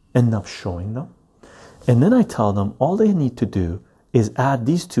I end up showing them. And then I tell them all they need to do is add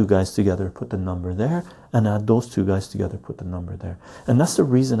these 2 guys together, put the number there, and add those 2 guys together, put the number there. And that's the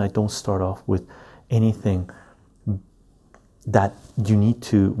reason I don't start off with anything that you need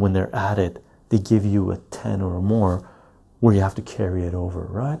to, when they're added, they give you a 10 or more where you have to carry it over,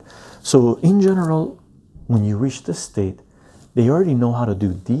 right? So in general, when you reach this state, they already know how to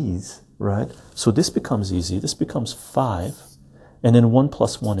do these, right? So this becomes easy. This becomes 5, and then 1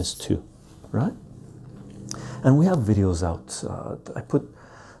 plus 1 is 2, right? And we have videos out. I put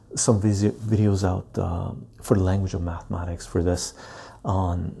some videos out for the language of mathematics for this,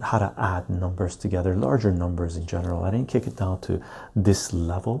 on how to add numbers together, larger numbers in general. I didn't kick it down to this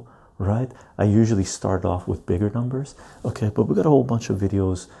level, right? I usually start off with bigger numbers, okay? But we got a whole bunch of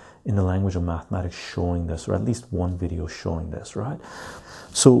videos in the language of mathematics showing this, or at least one video showing this, right?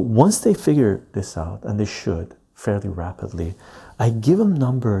 So once they figure this out, and they should fairly rapidly, I give them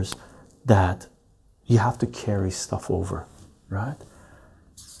numbers that you have to carry stuff over, right?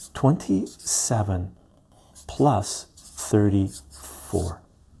 27 plus 34,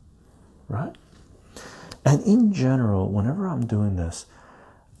 right? And in general, whenever I'm doing this,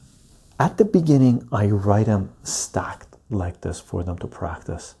 at the beginning, I write them stacked like this for them to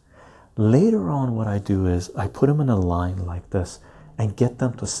practice. Later on, what I do is I put them in a line like this and get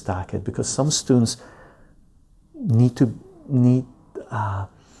them to stack it, because some students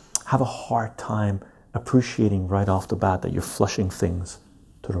have a hard time appreciating right off the bat that you're flushing things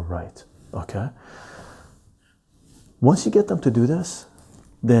to the right, okay? Once you get them to do this,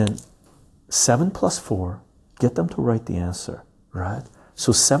 then 7 plus 4, get them to write the answer, right?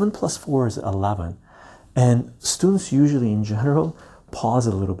 So 7 plus 4 is 11, and students usually in general pause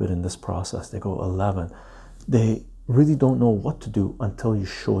a little bit in this process. They go 11. They really don't know what to do until you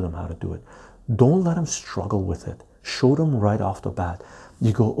show them how to do it. Don't let them struggle with it. Show them right off the bat.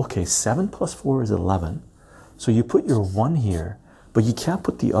 You go, okay, 7 plus 4 is 11. So you put your 1 here, but you can't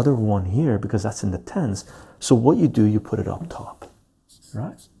put the other 1 here because that's in the tens. So what you do, you put it up top,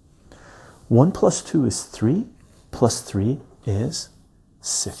 right? 1 plus 2 is 3, plus 3 is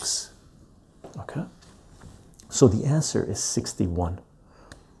 6, okay? So the answer is 61.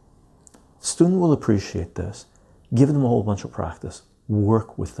 Student will appreciate this. Give them a whole bunch of practice.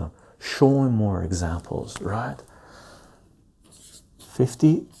 Work with them. Show them more examples, right?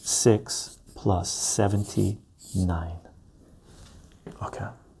 56 plus 79. Okay.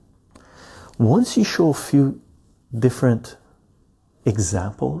 Once you show a few different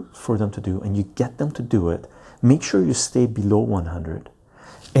examples for them to do and you get them to do it, make sure you stay below 100.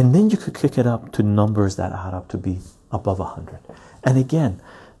 And then you could kick it up to numbers that add up to be above 100. And again,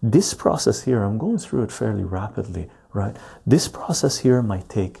 This process here, I'm going through it fairly rapidly, right? This process here might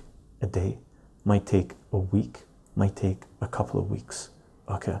take a day, might take a week, might take a couple of weeks,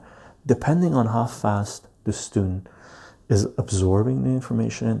 okay? Depending on how fast the student is absorbing the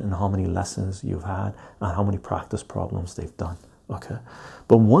information and how many lessons you've had and how many practice problems they've done, okay?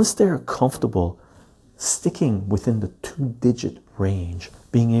 But once they're comfortable sticking within the 2-digit range,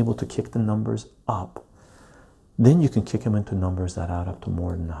 being able to kick the numbers up, then you can kick them into numbers that add up to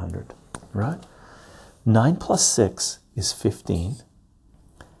more than 100, right? 9 plus 6 is 15,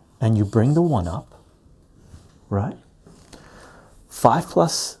 and you bring the 1 up, right? 5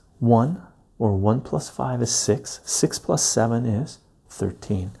 plus 1, or 1 plus 5 is 6. 6 plus 7 is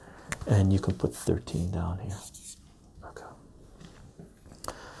 13, and you can put 13 down here. Okay.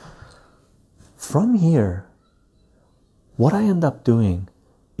 From here, what I end up doing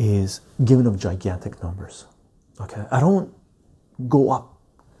is giving them gigantic numbers. Okay, I don't go up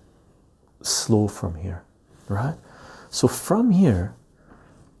slow from here, right? So from here,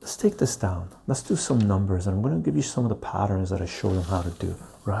 let's take this down. Let's do some numbers, and I'm going to give you some of the patterns that I show them how to do,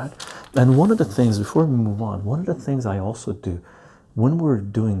 right? And one of the things, before we move on, one of the things I also do when we're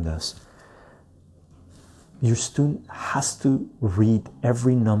doing this, your student has to read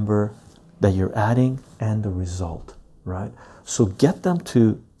every number that you're adding and the result, right? So get them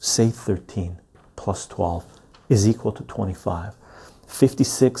to say 13 plus 12 is equal to 25.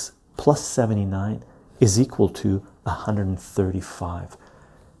 56 plus 79 is equal to 135.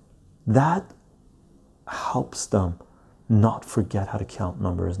 That helps them not forget how to count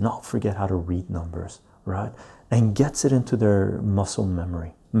numbers, not forget how to read numbers, right? And gets it into their muscle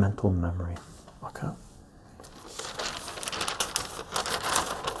memory, mental memory, okay?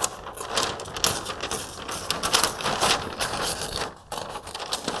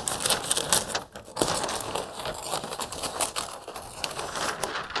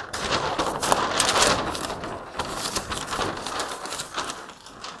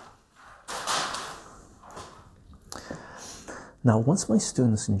 Now, once my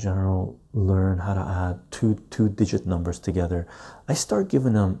students in general learn how to add two-digit numbers together, I start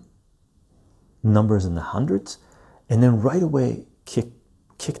giving them numbers in the hundreds, and then right away kick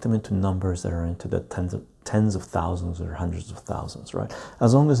them into numbers that are into the tens of thousands or hundreds of thousands, right?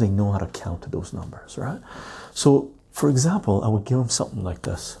 As long as they know how to count to those numbers, right? So, for example, I would give them something like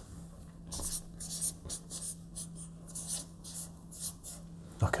this.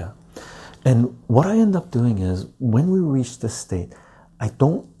 Okay. And what I end up doing is, when we reach this state, I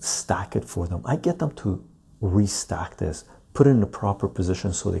don't stack it for them. I get them to restack this, put it in the proper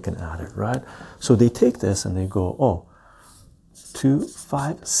position so they can add it, right? So they take this and they go, oh,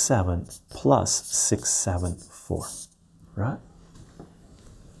 257 plus 674, right?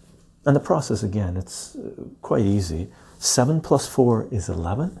 And the process, again, it's quite easy. 7 plus 4 is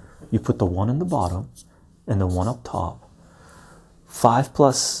 11. You put the 1 in the bottom and the 1 up top. 5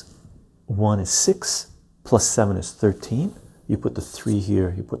 plus 1 is 6, plus 7 is 13. You put the 3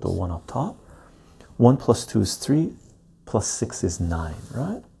 here, you put the 1 up top. 1 plus 2 is 3, plus 6 is 9,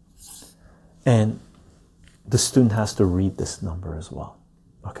 right? And the student has to read this number as well,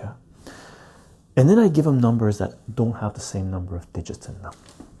 okay? And then I give them numbers that don't have the same number of digits in them,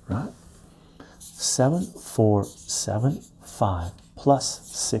 right? 7, 4, 7, 5,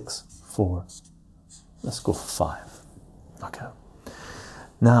 plus 6, 4. Let's go 5, okay?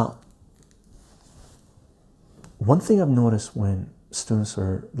 Now, one thing I've noticed when students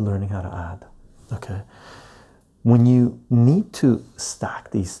are learning how to add, okay, when you need to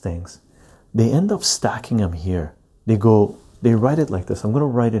stack these things, they end up stacking them here. They write it like this. I'm going to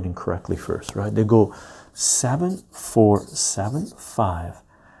write it incorrectly first, right? They go 7, 4, 7, 5,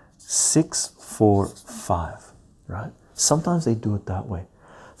 6, 4, 5, right? Sometimes they do it that way.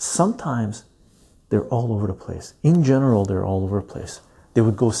 Sometimes they're all over the place. In general, they're all over the place. They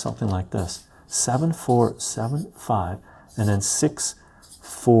would go something like this. 7, 4, 7, 5, and then 6,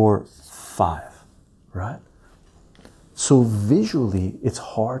 4, 5, right? So visually, it's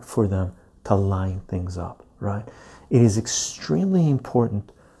hard for them to line things up, right? It is extremely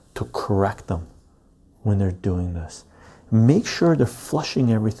important to correct them when they're doing this. Make sure they're flushing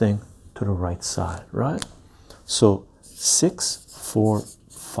everything to the right side, right? So 6, 4,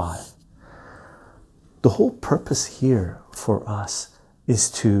 5. The whole purpose here for us is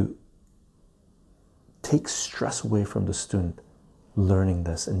to take stress away from the student learning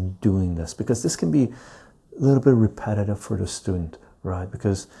this and doing this, because this can be a little bit repetitive for the student, right?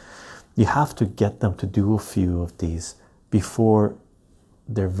 Because you have to get them to do a few of these before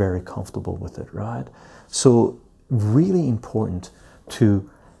they're very comfortable with it, right? So really important to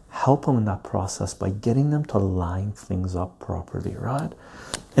help them in that process by getting them to line things up properly, right?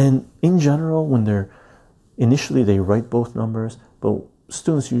 And in general, when they're initially they write both numbers, but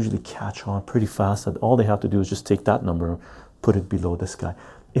students usually catch on pretty fast that all they have to do is just take that number, put it below this guy.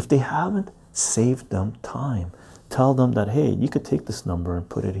 If they haven't, save them time. Tell them that, hey, you could take this number and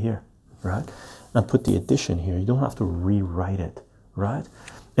put it here, right? And put the addition here. You don't have to rewrite it, right?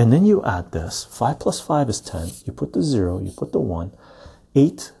 And then you add this. 5 plus 5 is 10. You put the 0, you put the 1.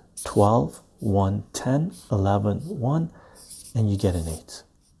 8, 12, 1, 10, 11, 1, and you get an 8,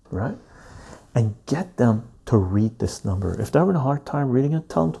 right? And get them to read this number. If they're having a hard time reading it,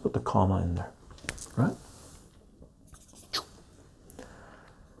 tell them to put the comma in there, right?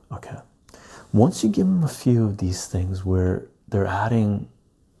 Okay. Once you give them a few of these things where they're adding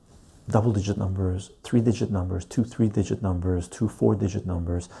double-digit numbers, 3-digit numbers, 2 3-digit numbers, 2 4-digit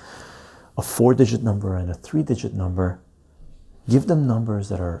numbers, a 4-digit number and a 3-digit number, give them numbers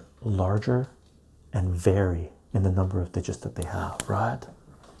that are larger and vary in the number of digits that they have, right?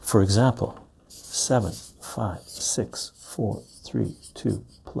 For example, 7, 5, 6, 4, 3, 2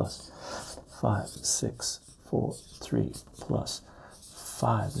 plus 5, 6, 4, 3 plus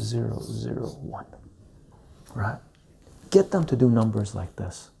 5, 0, 0, 1, right? Get them to do numbers like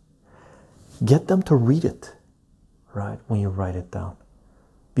this. Get them to read it, right, when you write it down.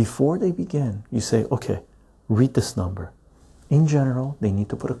 Before they begin, you say, okay, read this number. In general, they need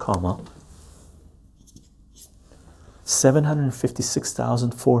to put a comma.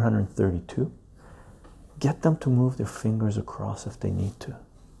 756,432. Get them to move their fingers across if they need to.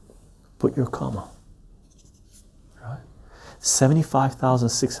 Put your comma, right?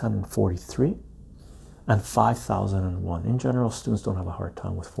 75,643 and 5,001. In general, students don't have a hard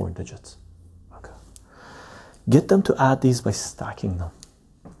time with 4 digits. Okay. Get them to add these by stacking them.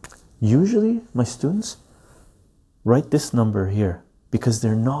 Usually, my students write this number here because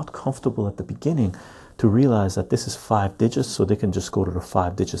they're not comfortable at the beginning to realize that this is 5 digits, so they can just go to the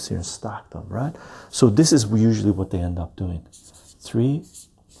 5 digits here and stack them, right? So this is usually what they end up doing. 3,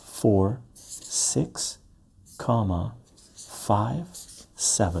 4, 6, comma, 5,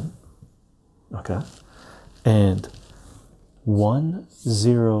 7, okay, and 1,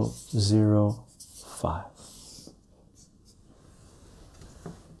 0, 0, 5.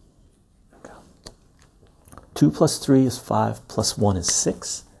 Okay. 2 plus 3 is 5, plus 1 is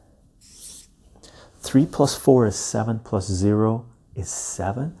 6. 3 plus 4 is 7, plus 0 is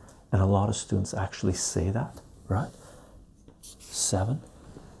 7, and a lot of students actually say that, right? 7.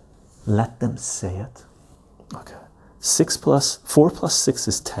 Let them say it. Okay. 4 plus 6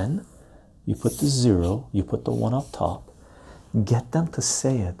 is 10. You put the 0, you put the 1 up top. Get them to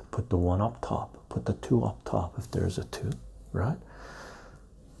say it. Put the 1 up top, put the 2 up top if there's a 2, right?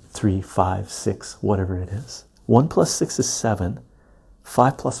 3, 5, 6, whatever it is. 1 plus 6 is 7.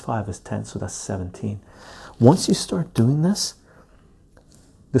 5 plus 5 is 10, so that's 17. Once you start doing this,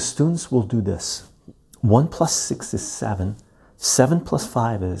 the students will do this. 1 plus 6 is 7. 7 plus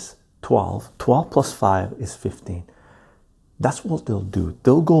 5 is 12. 12 plus 5 is 15. That's what they'll do.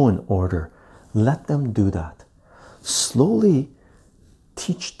 They'll go in order. Let them do that. Slowly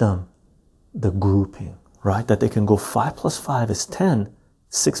teach them the grouping, right? That they can go 5 plus 5 is 10.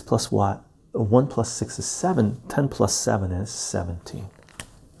 6 plus what? 1 plus 6 is 7. 10 plus 7 is 17,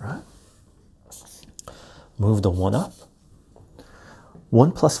 right? Move the 1 up.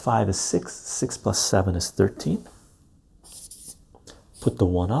 1 plus 5 is 6. 6 plus 7 is 13. Put the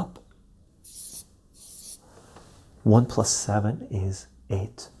 1 up. 1 plus 7 is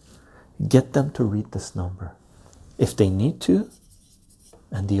 8. Get them to read this number. If they need to,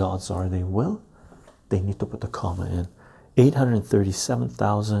 and the odds are they will, they need to put the comma in.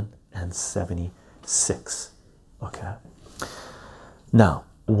 837,076. Okay. Now,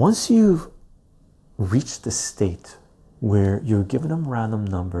 once you've reached the state where you're giving them random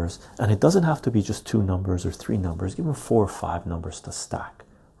numbers, and it doesn't have to be just 2 numbers or 3 numbers, give them 4 or 5 numbers to stack,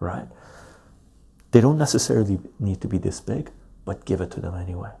 right? They don't necessarily need to be this big, but give it to them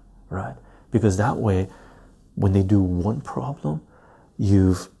anyway, right? Because that way, when they do one problem,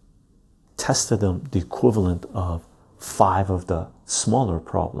 you've tested them the equivalent of 5 of the smaller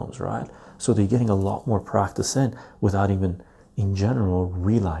problems, right? So they're getting a lot more practice in without even in general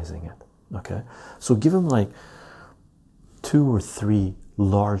realizing it. Okay, so give them like 2 or 3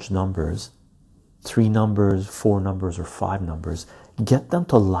 large numbers, 3 numbers, 4 numbers, or 5 numbers. Get them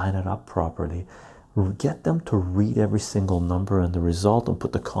to line it up properly. Get them to read every single number and the result and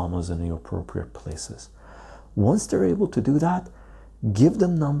put the commas in the appropriate places. Once they're able to do that, give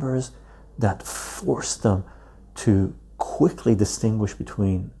them numbers that force them to quickly distinguish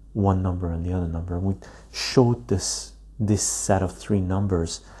between one number and the other number. And we showed this set of 3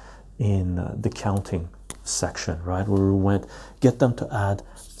 numbers in the counting section, right, where we went get them to add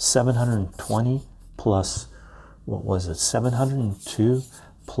 720 plus, what was it, 702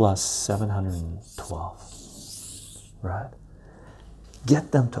 plus 712, right?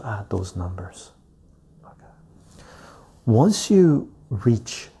 Get them to add those numbers. Okay. Once you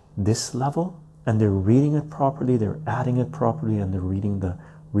reach this level and they're reading it properly, they're adding it properly, and they're reading the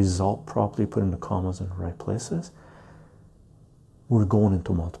result properly, putting the commas in the right places, we're going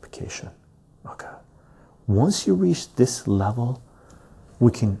into multiplication. Okay. Once you reach this level,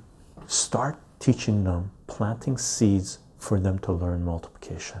 we can start teaching them, planting seeds for them to learn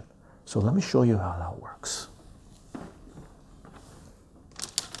multiplication. So let me show you how that works.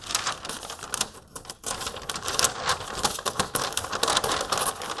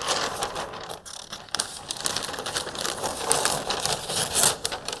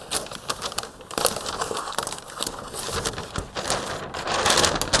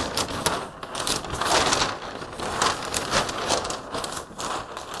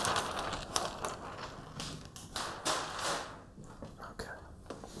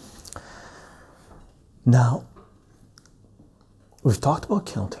 Now, we've talked about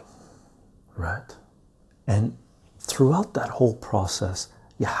counting, right? And throughout that whole process,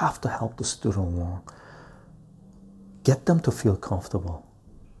 you have to help the student along. Get them to feel comfortable.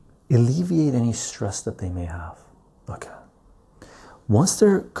 Alleviate any stress that they may have. Okay. Once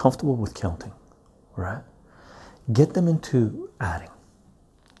they're comfortable with counting, right? Get them into adding,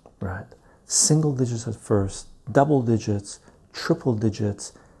 right? Single digits at first, double digits, triple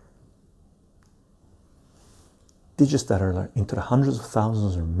digits, digits that are like into the hundreds of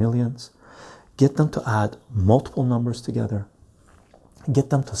thousands or millions. Get them to add multiple numbers together. Get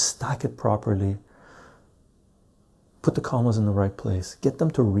them to stack it properly. Put the commas in the right place. Get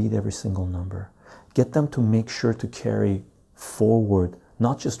them to read every single number. Get them to make sure to carry forward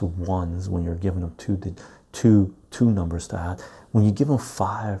not just ones when you're giving them two numbers to add. When you give them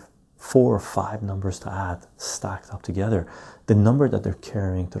four or five numbers to add stacked up together, the number that they're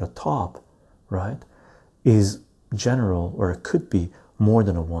carrying to the top, right, is general, or it could be more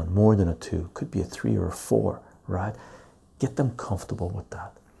than a 1, more than a 2, could be a 3 or a 4, right? Get them comfortable with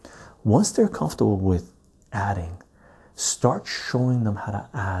that. Once they're comfortable with adding, start showing them how to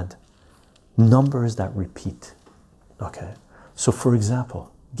add numbers that repeat. Okay, so for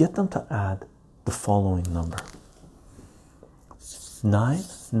example, get them to add the following number: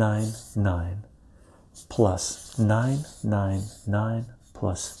 999 plus 999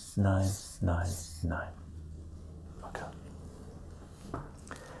 plus 999.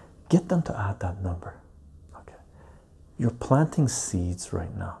 Get them to add that number. Okay. You're planting seeds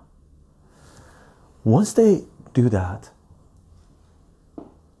right now. Once they do that,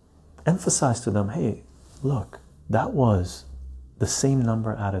 emphasize to them, hey, look, that was the same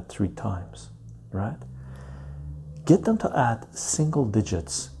number added 3 times, right? Get them to add single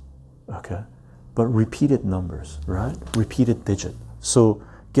digits, okay, but repeated numbers, right? Repeated digit. So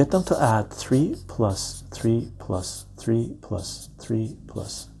get them to add 3 plus 3 plus 3 plus 3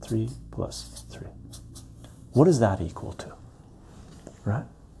 plus 3 plus 3. What is that equal to? Right?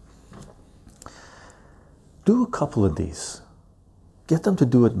 Do a couple of these. Get them to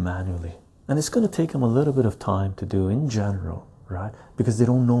do it manually. And it's going to take them a little bit of time to do in general, right? Because they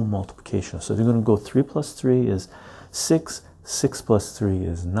don't know multiplication. So they're going to go 3 plus 3 is 6, 6 plus 3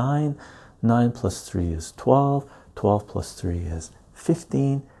 is 9, 9 plus 3 is 12, 12 plus 3 is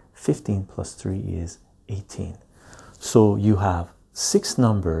 15, 15 plus 3 is 18. So you have 6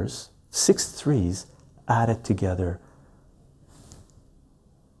 numbers, 6 threes added together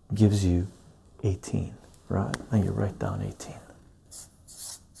gives you 18, right? And you write down 18.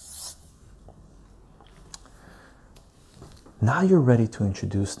 Now you're ready to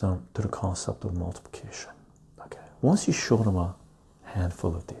introduce them to the concept of multiplication. Okay. Once you show them a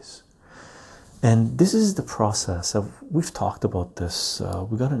handful of these, and this is the process of, we've talked about this.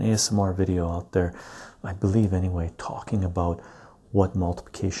 We got an ASMR video out there, I believe anyway, talking about what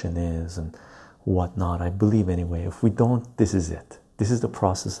multiplication is and whatnot. I believe anyway. If we don't, this is it. This is the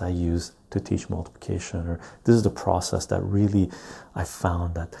process I use to teach multiplication, or this is the process that really I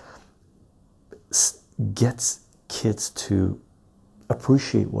found that gets kids to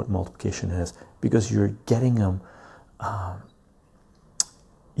appreciate what multiplication is, because you're getting them,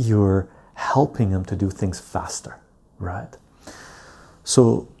 you're helping them to do things faster, right?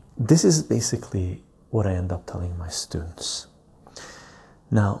 So this is basically what I end up telling my students.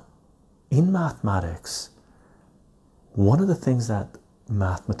 Now, in mathematics, one of the things that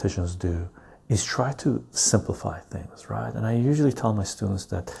mathematicians do is try to simplify things, right? And I usually tell my students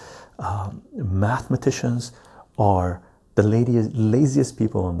that mathematicians are the laziest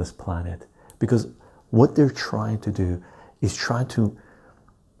people on this planet, because what they're trying to do is trying to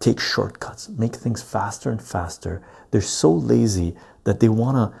take shortcuts, make things faster and faster. They're so lazy that they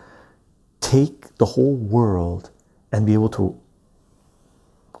want to take the whole world and be able to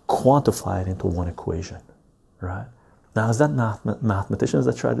quantify it into one equation, right? Now, is that mathematicians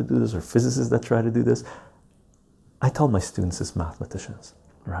that try to do this or physicists that try to do this? I tell my students it's mathematicians,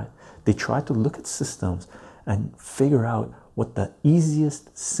 right? They try to look at systems and figure out what the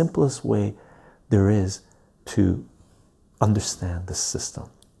easiest, simplest way there is to understand the system,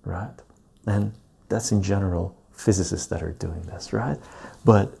 right? And that's in general physicists that are doing this, right?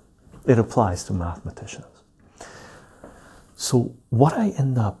 But it applies to mathematicians. So what I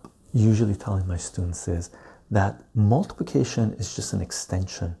end up usually telling my students is that multiplication is just an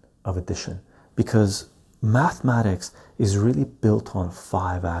extension of addition, because mathematics is really built on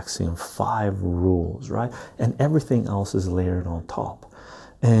 5 axioms, 5 rules, right? And everything else is layered on top.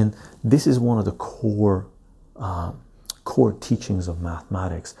 And this is one of the core teachings of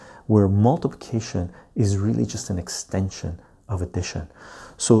mathematics, where multiplication is really just an extension of addition.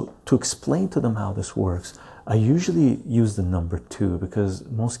 So to explain to them how this works, I usually use the number 2, because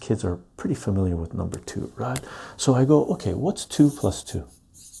most kids are pretty familiar with number 2, right? So I go, okay, what's 2 plus 2?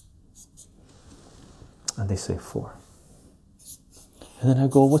 And they say 4. And then I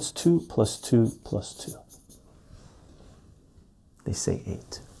go, what's 2 plus 2 plus 2? They say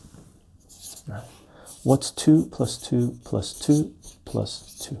 8. Right? What's 2 plus 2 plus 2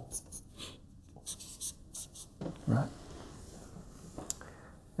 plus 2? Right?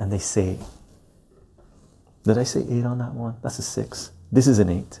 And they say, did I say 8 on that one? That's a 6. This is an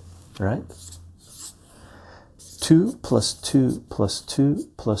 8, right? 2 plus 2 plus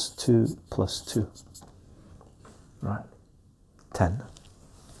 2 plus 2 plus 2. Right? 10.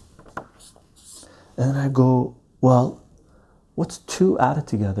 And then I go, well, what's 2 added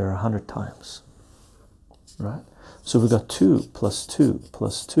together 100 times? Right? So we got 2 plus 2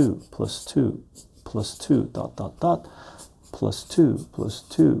 plus 2 plus 2 plus 2 dot dot dot plus 2 plus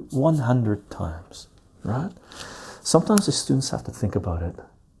 2 100 times, right? Sometimes the students have to think about it.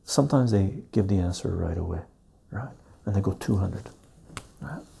 Sometimes they give the answer right away, right? And they go 200,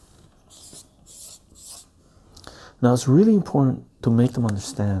 right? Now it's really important to make them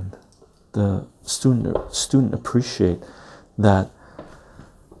understand, the student appreciate that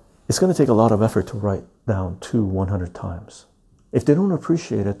it's going to take a lot of effort to write down 2 100 times. If they don't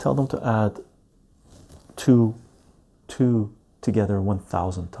appreciate it, tell them to add 2 together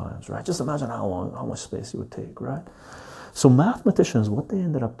 1,000 times, right? Just imagine how much space it would take, right? So mathematicians, what they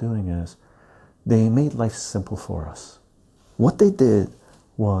ended up doing is they made life simple for us. What they did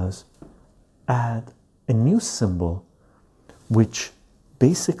was add a new symbol, which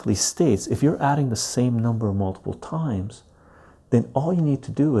basically states if you're adding the same number multiple times, then all you need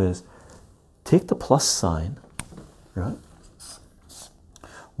to do is take the plus sign, right?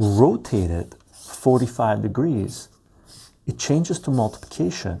 Rotate it 45 degrees. It changes to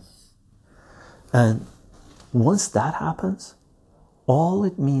multiplication. And once that happens, all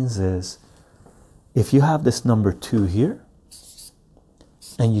it means is if you have this number 2 here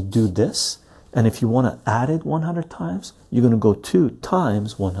and you do this, and if you want to add it 100 times, you're going to go 2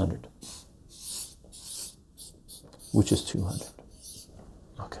 times 100, which is 200.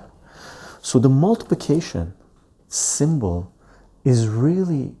 Okay. So the multiplication symbol is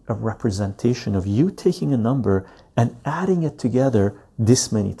really a representation of you taking a number and adding it together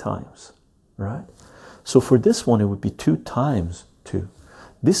this many times, right? So for this one, it would be 2 times 2.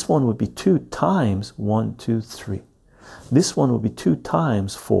 This one would be 2 times 1, 2, 3. This one would be 2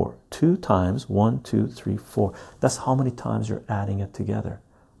 times 4. 2 times 1, 2, 3, 4. That's how many times you're adding it together,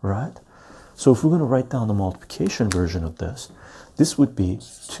 right? So if we're going to write down the multiplication version of this, this would be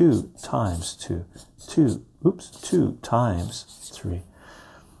 2 times 2. 2 times 3.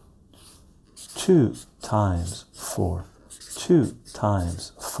 2 times 4. 2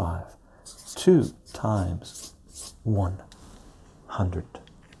 times 5. 2 times 100.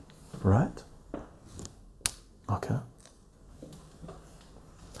 Right? Okay.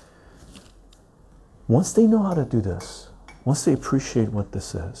 Once they know how to do this, once they appreciate what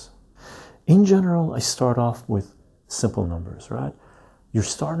this is, in general, I start off with simple numbers, right? You're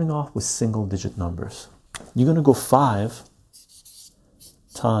starting off with single digit numbers. You're going to go 5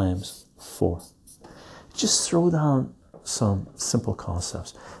 times 4. Just throw down some simple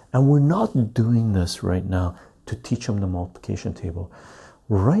concepts. And we're not doing this right now to teach them the multiplication table.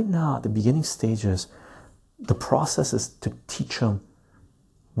 Right now, at the beginning stages, the process is to teach them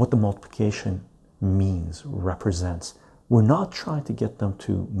what the multiplication means, represents. We're not trying to get them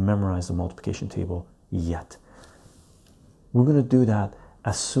to memorize the multiplication table yet. we're going to do that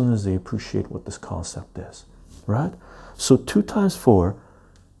as soon as they appreciate what this concept is, right? So 2 times 4,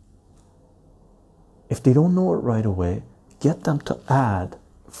 if they don't know it right away, get them to add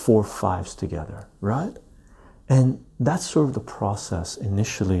 4 5s together, right? And that's sort of the process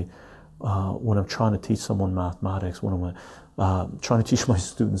initially when I'm trying to teach someone mathematics, when I'm trying to teach my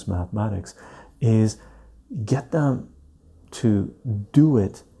students mathematics, is get them to do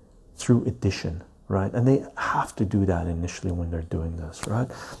it through addition, right? And they have to do that initially when they're doing this, right?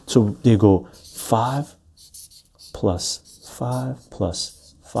 So they go 5 plus 5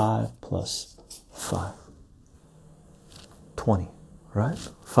 plus 5 plus 5, 20, right?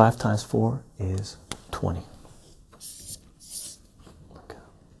 5 times 4 is 20. Okay.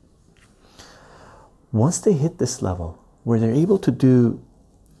 Once they hit this level where they're able to do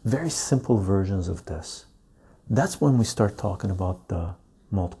very simple versions of this, that's when we start talking about the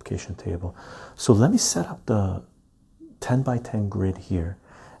multiplication table. So let me set up the 10 by 10 grid here,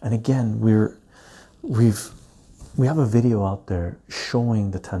 and again we have a video out there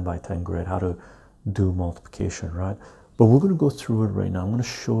showing the 10 by 10 grid, how to do multiplication, right? But we're going to go through it right now. I'm going to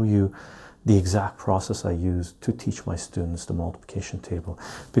show you the exact process I use to teach my students the multiplication table,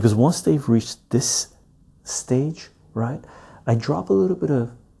 because once they've reached this stage, right, I drop a little bit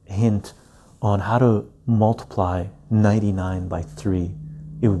of hint on how to multiply 99 by 3.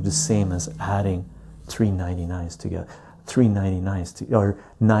 It would be the same as adding 399s together, or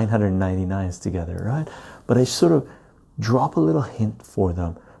 999s together, right? But I sort of drop a little hint for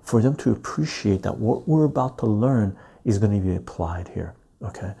them to appreciate that what we're about to learn is going to be applied here.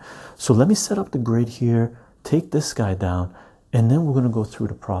 Okay, so let me set up the grid here, take this guy down, and then we're going to go through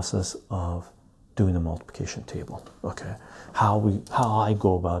the process of doing the multiplication table. Okay, how I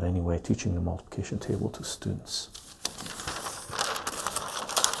go about anyway teaching the multiplication table to students.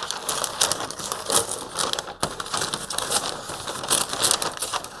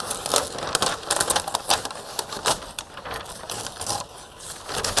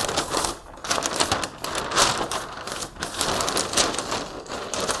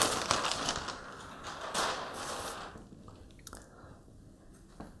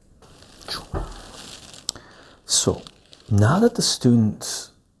 So now that the student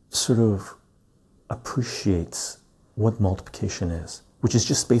sort of appreciates what multiplication is, which is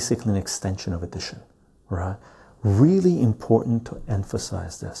just basically an extension of addition, right? Really important to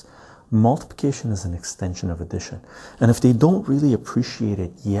emphasize this. Multiplication is an extension of addition. And if they don't really appreciate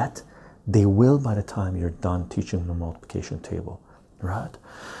it yet, they will by the time you're done teaching them the multiplication table, right?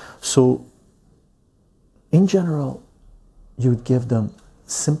 So in general, you would give them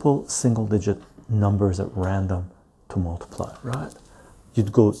simple single digit numbers at random to multiply, right?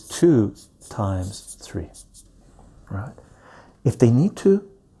 You'd go 2 times 3, right? If they need to,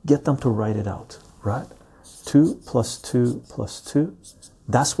 get them to write it out, right? 2 plus 2 plus 2,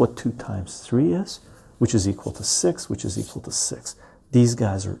 that's what 2 times 3 is, which is equal to 6, which is equal to 6. These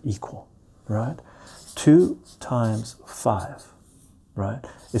guys are equal, right? 2 times 5, right,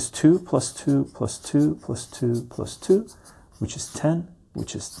 is 2 plus 2 plus 2 plus 2 plus 2, which is 10,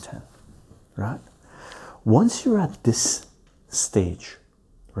 which is 10, right? Once you're at this stage,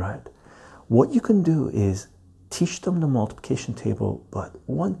 right, what you can do is teach them the multiplication table, but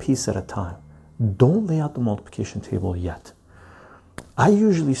one piece at a time. Don't lay out the multiplication table yet. I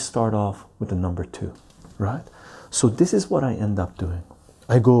usually start off with the number 2, right? So this is what I end up doing.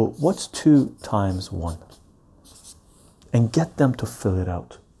 I go, what's 2 times 1? And get them to fill it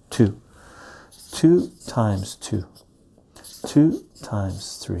out. 2. 2 times 2. 2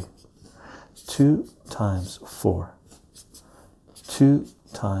 times 3. 2 times 4. 2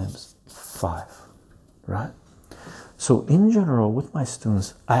 times 5, right? So in general, with my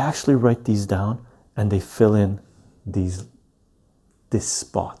students, I actually write these down and they fill in this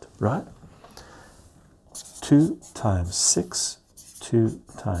spot, right? 2 times 6, 2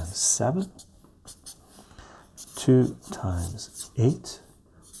 times 7, 2 times 8,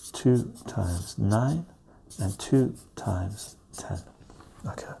 2 times 9, and 2 times 10.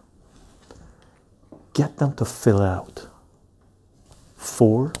 Okay. Get them to fill out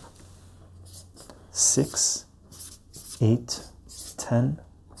 4, 6, 8, 10,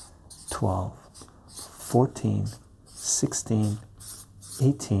 12, 14, 16,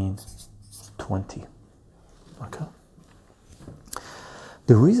 18, 20. Okay.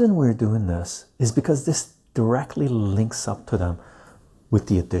 The reason we're doing this is because this directly links up to them with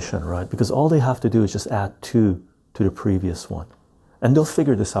the addition, right? Because all they have to do is just add 2 to the previous one, and they'll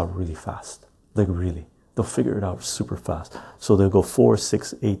figure this out really fast. Like really, they'll figure it out super fast. So they'll go 4,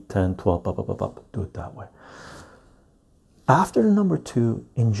 6, 8, 10, 12, do it that way. After the number 2,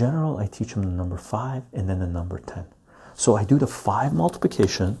 in general, I teach them the number 5 and then the number 10. So I do the 5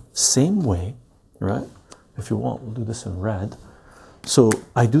 multiplication, same way, right? If you want, we'll do this in red. So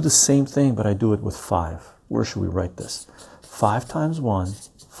I do the same thing, but I do it with 5. Where should we write this? 5 times 1,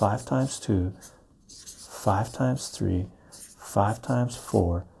 5 times 2, 5 times 3, 5 times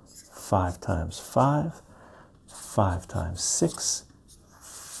 4, 5 times 5, 5 times 6,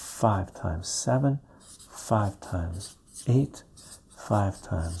 5 times 7, 5 times 8, 5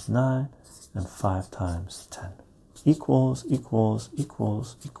 times 9, and 5 times 10. Equals, equals,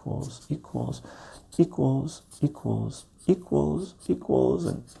 equals, equals, equals, equals, equals, equals, equals,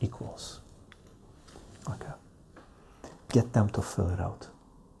 and equals. Okay. Get them to fill it out.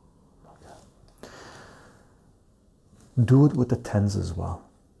 Okay. Do it with the tens as well.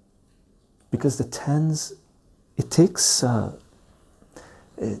 Because the tens, it takes,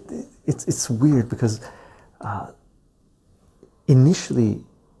 it's weird because initially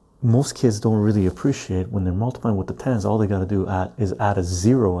most kids don't really appreciate when they're multiplying with the tens. All they got to do is add a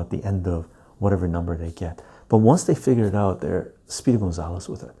 0 at the end of whatever number they get. But once they figure it out, they're Speedy Gonzalez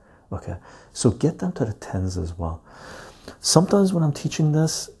with it. Okay, so get them to the tens as well. Sometimes when I'm teaching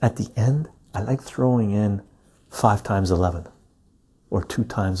this, at the end, I like throwing in 5 times 11 or 2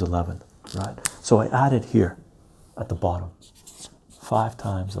 times 11, right? So I add it here at the bottom, 5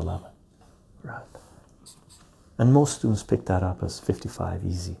 times 11, right? And most students pick that up as 55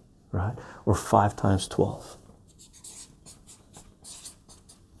 easy, right? Or 5 times 12,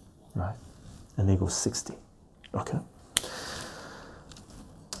 right? And they go 60, okay?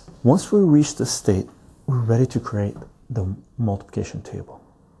 Once we reach this state, we're ready to create the multiplication table.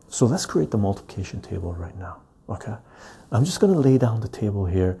 So let's create the multiplication table right now, okay? I'm just going to lay down the table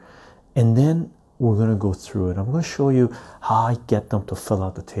here, and then we're going to go through it. I'm going to show you how I get them to fill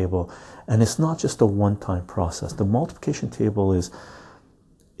out the table. And it's not just a one-time process. The multiplication table it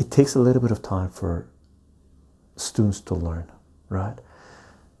takes a little bit of time for students to learn, right?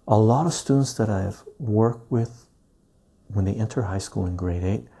 A lot of students that I've worked with when they enter high school in grade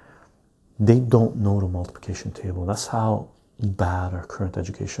 8, they don't know the multiplication table. That's how bad our current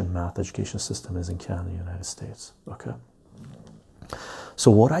math education system is in Canada and the United States, okay? So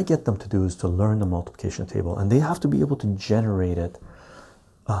what I get them to do is to learn the multiplication table, and they have to be able to generate it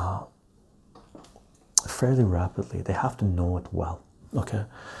fairly rapidly. They have to know it well, okay?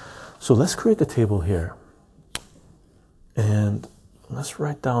 So let's create the table here, and let's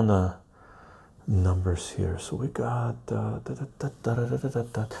write down the numbers here. So we got 1,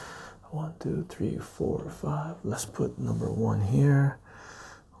 2, 3, 4, 5. Let's put number 1 here.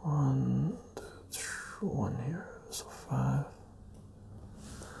 1, 2, 3, 1 here. So 5.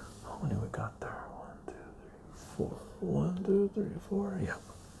 How many we got there? 1, 2, 3, 4. 1, 2, 3, 4. Yeah.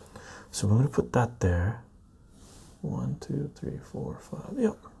 So we're going to put that there. 1, 2, 3, 4, 5.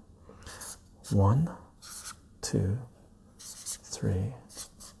 Yep. 1, 2, 3,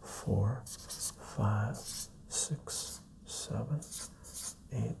 4, 5, 6, 7,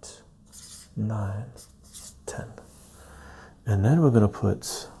 8, 9, 10. And then we're going to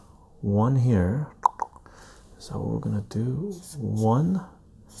put 1 here. So what we're going to do, 1,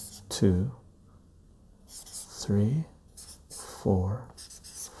 2, 3, 4,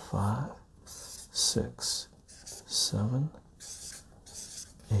 5, 6, 7,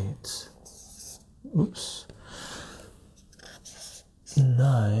 8, oops,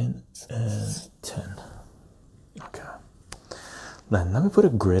 9, and 10. Okay. Then let me put a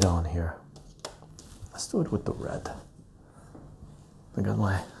grid on here. Let's do it with the red. I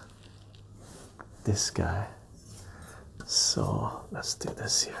got this guy. So let's do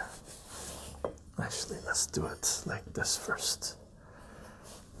this here. Actually, let's do it like this first.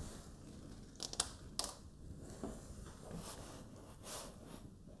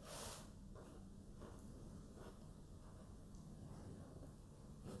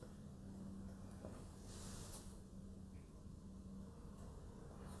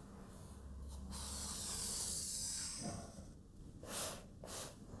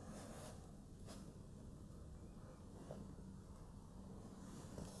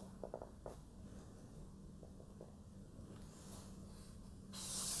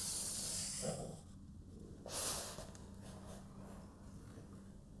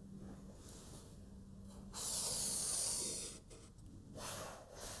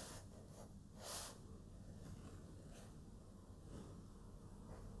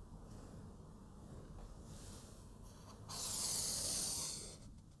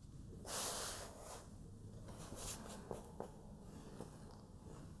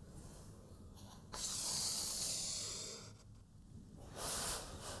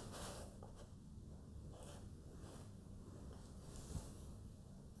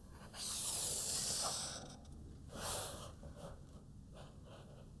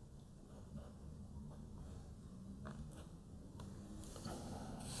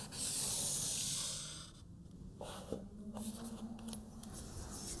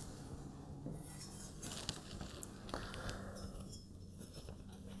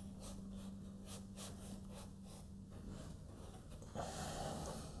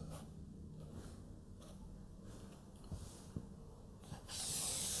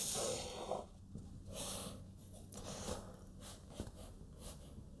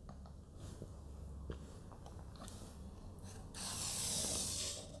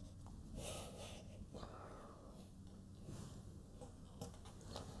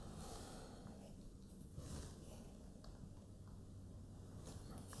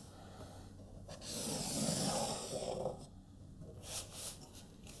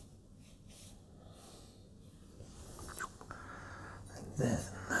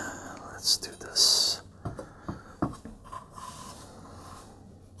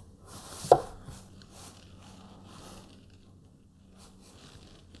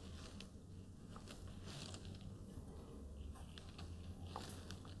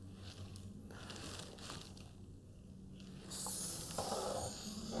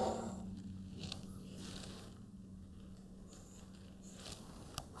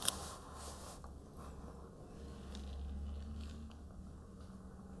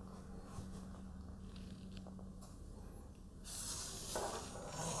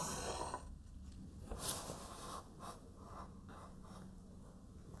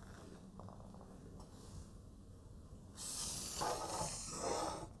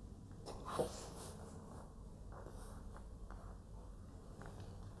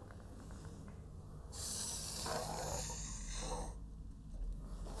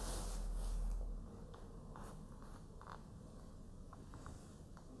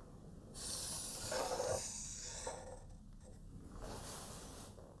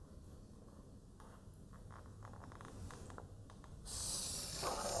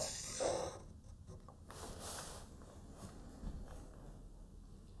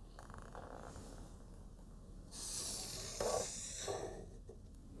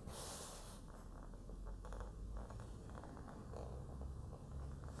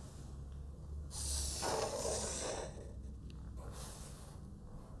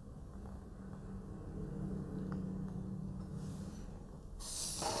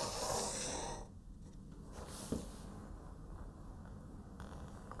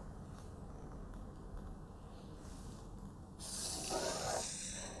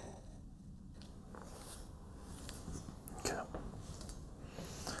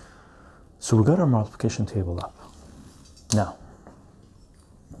 So we got our multiplication table up. Now,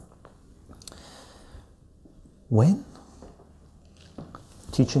 when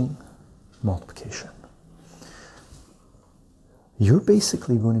teaching multiplication, you're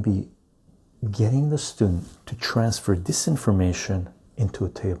basically going to be getting the student to transfer this information into a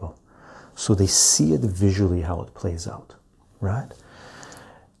table so they see it visually how it plays out, right?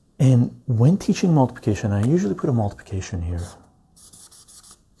 And when teaching multiplication, I usually put a multiplication here,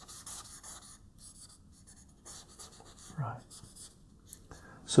 right?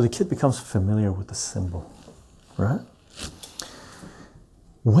 So the kid becomes familiar with the symbol, right?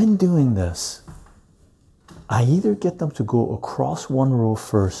 When doing this, I either get them to go across one row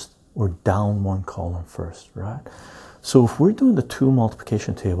first or down one column first, right? So if we're doing the 2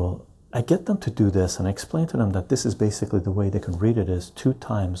 multiplication table, I get them to do this and I explain to them that this is basically the way they can read it is 2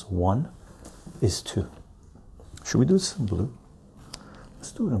 times 1 is 2. Should we do this in blue?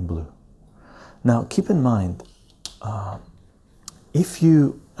 Let's do it in blue. Now keep in mind, if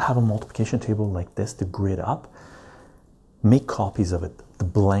you have a multiplication table like this to grid up, make copies of it, the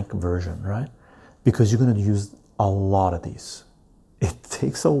blank version, right? Because you're going to use a lot of these. It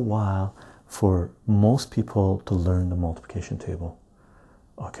takes a while for most people to learn the multiplication table.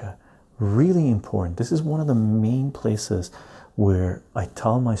 Okay, really important. This is one of the main places where I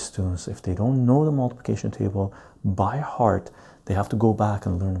tell my students if they don't know the multiplication table by heart, they have to go back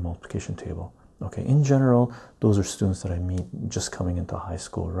and learn the multiplication table. Okay, in general, those are students that I meet just coming into high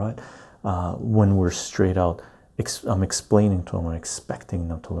school, right? When we're straight out, I'm explaining to them, I'm expecting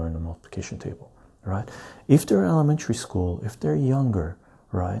them to learn the multiplication table, right? If they're elementary school, if they're younger,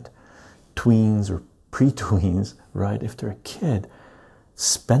 right, tweens or pre-tweens, right, if they're a kid,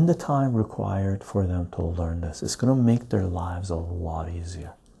 spend the time required for them to learn this. It's going to make their lives a lot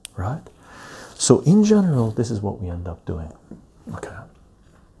easier, right? So in general, this is what we end up doing. Okay,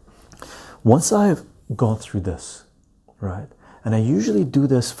 once I've gone through this, right, and I usually do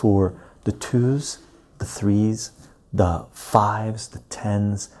this for the 2s, the 3s, the 5s, the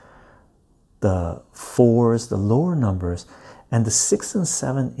 10s, the 4s, the lower numbers, and the 6 and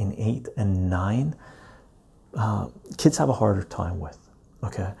 7 and 8 and 9, kids have a harder time with.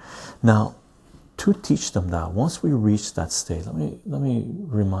 Okay, now to teach them that, once we reach that state, let me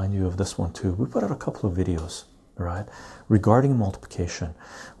remind you of this one too. We put out a couple of videos, right, regarding multiplication,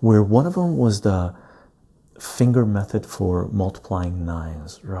 where one of them was the finger method for multiplying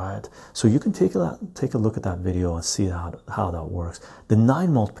 9s, right? So you can take a look at that video and see how that works. The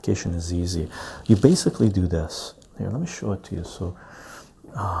 9 multiplication is easy. You basically do this. Here, let me show it to you. So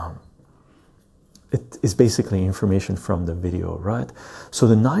it is basically information from the video, right? So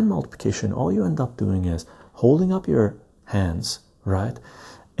the 9 multiplication, all you end up doing is holding up your hands, right?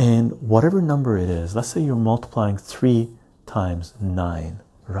 And whatever number it is, let's say you're multiplying 3 times 9,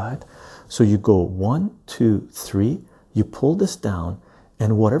 right? So you go 1, 2, 3, you pull this down,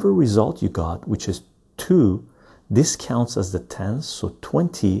 and whatever result you got, which is 2, this counts as the tens, so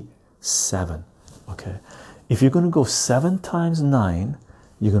 27. Okay, if you're going to go 7 times 9,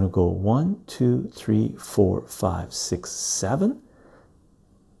 you're going to go 1, 2, 3, 4, 5, 6, 7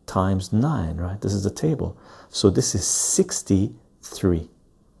 times 9, right? This is the table. So this is 63,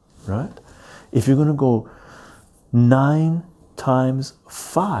 right? If you're going to go 9 times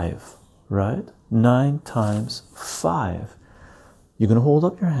 5, right? 9 times 5. You're going to hold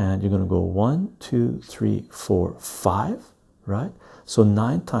up your hand. You're going to go 1, 2, 3, 4, 5, right? So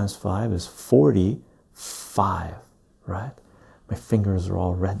 9 times 5 is 45, right? My fingers are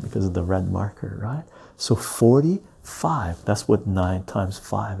all red because of the red marker, right? So 45, that's what 9 times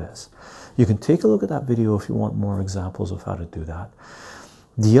 5 is. You can take a look at that video if you want more examples of how to do that.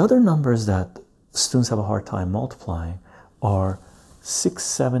 The other numbers that students have a hard time multiplying are 6,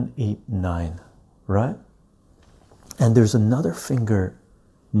 7, 8, 9, right? And there's another finger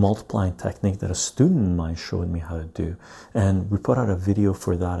multiplying technique that a student of mine showed me how to do, and we put out a video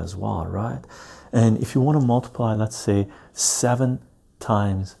for that as well, right? And if you want to multiply, let's say 7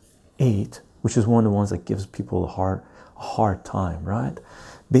 times 8, which is one of the ones that gives people a hard time, right?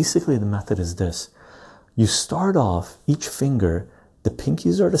 Basically the method is this. You start off each finger, the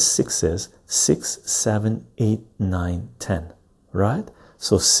pinkies are the 6s, 6, 7, 8, 9, 10, right?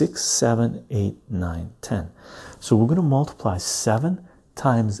 So 6, 7, 8, 9, 10. So we're going to multiply 7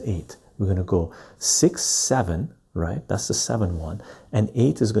 times 8. We're going to go 6, 7, right? That's the 7 one. And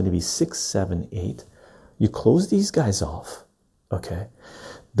 8 is going to be 6, 7, 8. You close these guys off, okay?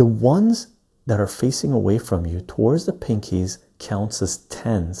 The ones that are facing away from you towards the pinkies counts as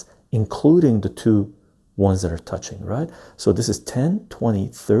 10s, including the 2 ones that are touching, right? So this is 10, 20,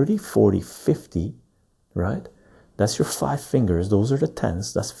 30, 40, 50, right? That's your 5 fingers. Those are the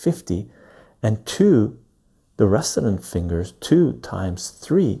 10s. That's 50. And 2, the rest of the fingers, 2 times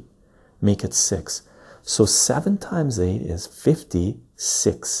 3 make it 6. So 7 times 8 is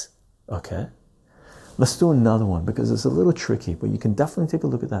 56. Okay, let's do another one because it's a little tricky, but you can definitely take a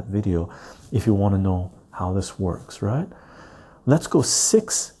look at that video if you want to know how this works, right? Let's go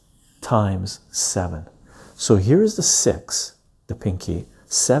 6 times 7. So here is the 6, the pinky.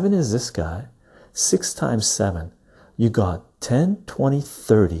 7 is this guy. 6 times 7, you got 10, 20,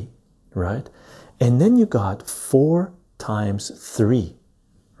 30, right? And then you got 4 times 3,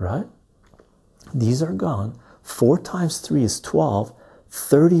 right? These are gone. 4 times 3 is 12.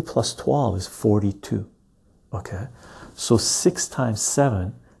 30 plus 12 is 42. Okay, so 6 times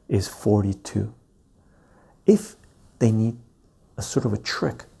 7 is 42. If they need a sort of a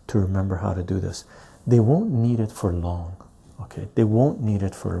trick to remember how to do this, they won't need it for long. Okay, they won't need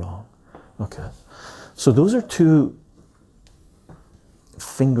it for long. Okay, so those are 2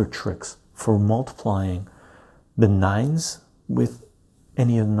 finger tricks for multiplying the 9s with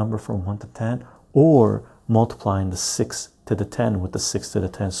any of the number from 1 to 10, or multiplying the 6 to the 10 with the 6 to the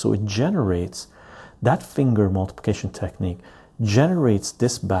 10. So it generates, that finger multiplication technique generates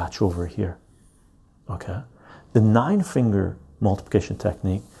this batch over here. Okay, the 9 finger multiplication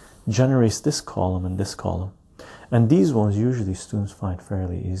technique generates this column and this column, and these ones usually students find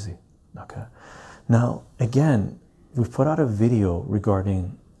fairly easy. Okay, now again, we've put out a video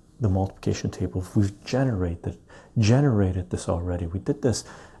regarding the multiplication table. We've generated this already. We did this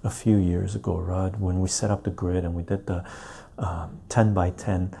a few years ago, right, when we set up the grid and we did the 10 by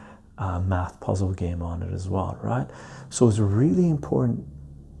 10 math puzzle game on it as well, right? So it's really important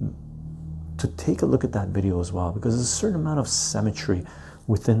to take a look at that video as well, because there's a certain amount of symmetry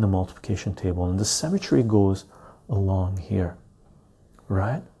within the multiplication table, and the symmetry goes along here,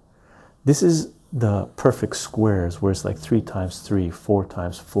 right? This is the perfect squares where it's like 3 times 3, 4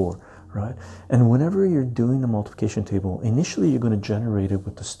 times 4, right? And whenever you're doing the multiplication table, initially you're going to generate it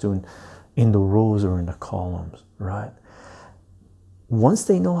with the student in the rows or in the columns, right? Once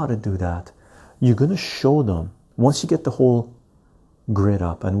they know how to do that, you're going to show them, once you get the whole grid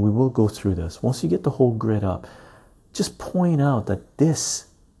up, and we will go through this, once you get the whole grid up, just point out that this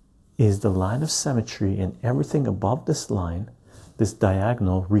is the line of symmetry, and everything above this line, this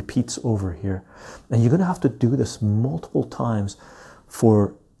diagonal, repeats over here. And you're going to have to do this multiple times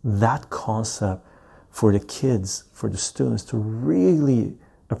for that concept, for the kids, for the students to really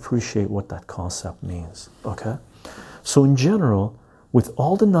appreciate what that concept means. Okay, so in general, with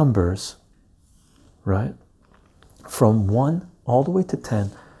all the numbers, right, from 1 all the way to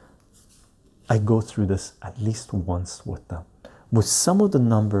 10, I go through this at least once with them, with some of the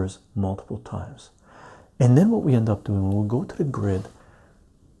numbers multiple times. And then what we end up doing, when we go to the grid,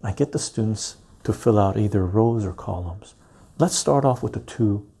 I get the students to fill out either rows or columns. Let's start off with the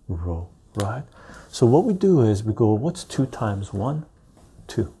 2 row, right? So what we do is we go, what's 2 times 1?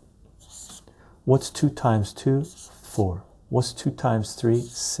 2. What's 2 times 2? 4. What's 2 times 3?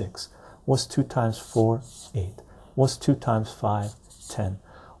 6. What's 2 times 4? 8. What's 2 times 5? 10.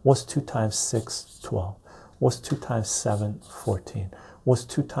 What's 2 times 6? 12. What's 2 times 7? 14. What's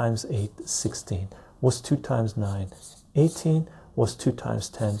 2 times 8? 16. What's 2 times 9? 18. What's 2 times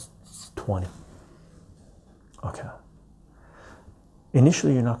 10? 20. Okay.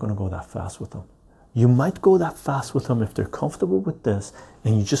 Initially, you're not going to go that fast with them. You might go that fast with them if they're comfortable with this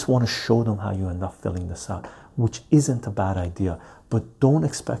and you just want to show them how you end up filling this out, which isn't a bad idea, but don't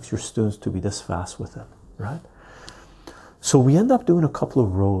expect your students to be this fast with it, right? So we end up doing a couple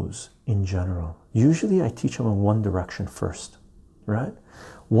of rows in general. Usually I teach them in one direction first, right?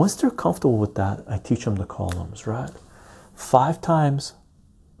 Once they're comfortable with that, I teach them the columns, right? 5 times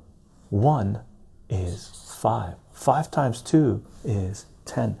 1 is 5. 5 times 2 is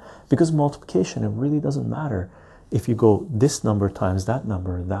 10. Because multiplication, it really doesn't matter if you go this number times that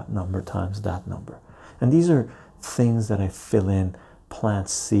number times that number. And these are things that I fill in, plant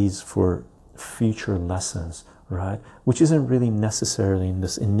seeds for future lessons, right? Which isn't really necessarily in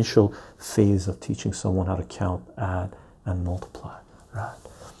this initial phase of teaching someone how to count, add, and multiply, right?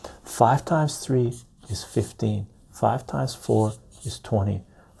 5 times 3 is 15. 5 times 4 is 20.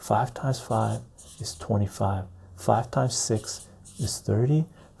 5 times 5 is 25. 5 times 6 is 30.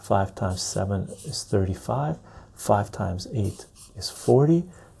 5 times 7 is 35. 5 times 8 is 40.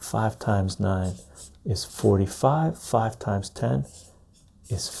 5 times 9 is 45. 5 times 10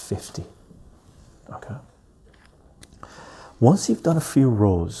 is 50. Okay. Once you've done a few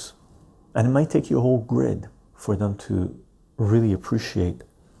rows, and it might take you a whole grid for them to really appreciate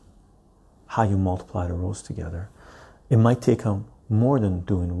how you multiply the rows together. It might take them more than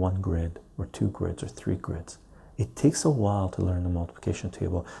doing 1 grid or 2 grids or 3 grids. It takes a while to learn the multiplication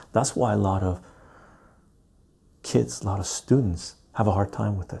table. That's why a lot of kids, a lot of students have a hard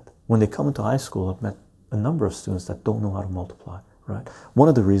time with it. When they come into high school, I've met a number of students that don't know how to multiply, right? One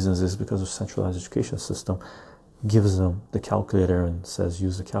of the reasons is because of centralized education system gives them the calculator and says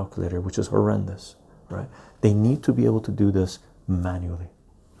use the calculator, which is horrendous, right? They need to be able to do this manually,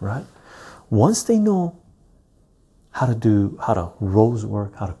 right? Once they know how to rows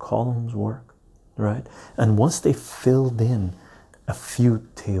work, how to columns work, right? And once they filled in a few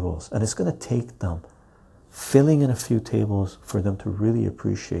tables, and it's going to take them filling in a few tables for them to really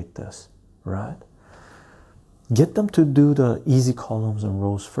appreciate this, right? Get them to do the easy columns and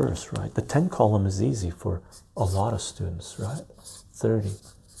rows first, right? The 10 column is easy for a lot of students, right? 30,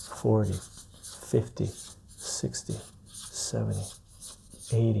 40, 50, 60, 70,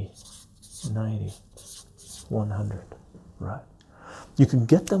 80, 90, 100, right? You can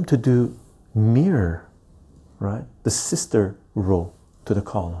get them to do mirror, right? The sister row to the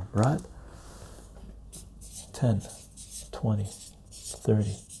column, right? 10, 20,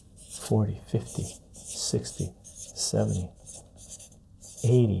 30, 40, 50, 60, 70,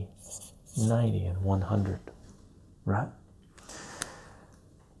 80, 90, and 100, right?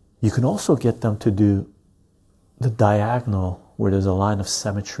 You can also get them to do the diagonal where there's a line of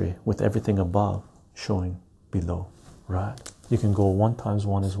symmetry with everything above showing below, right? You can go 1 times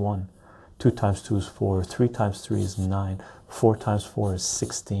 1 is 1, 2 times 2 is 4, 3 times 3 is 9, 4 times 4 is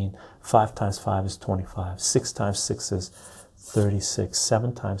 16, 5 times 5 is 25, 6 times 6 is 36,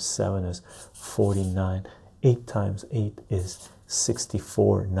 7 times 7 is 49, 8 times 8 is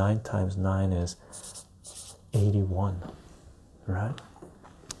 64, 9 times 9 is 81, right?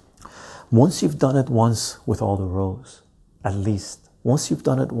 Once you've done it once with all the rows, at least, once you've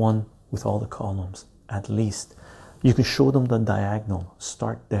done it one with all the columns, at least, you can show them the diagonal,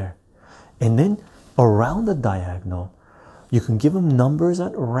 start there. And then around the diagonal, you can give them numbers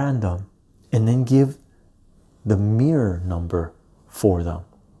at random and then give the mirror number for them,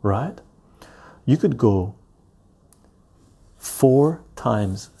 right? You could go 4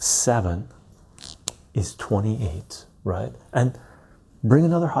 times 7 is 28, right? And bring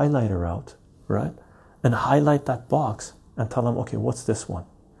another highlighter out, right? And highlight that box and tell them, okay, what's this one?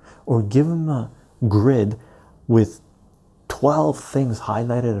 Or give them a grid with 12 things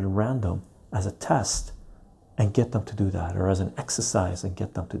highlighted at random as a test and get them to do that, or as an exercise and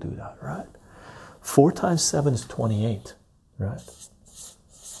get them to do that, right? 4 times 7 is 28, right?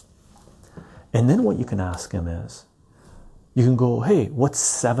 And then what you can ask him is, you can go, hey, what's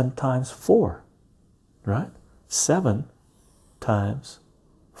 7 times 4, right? 7 times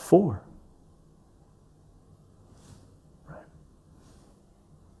 4, right?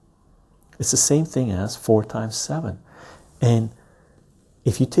 It's the same thing as 4 times 7. And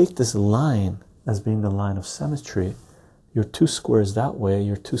if you take this line as being the line of symmetry, your 2 squares that way,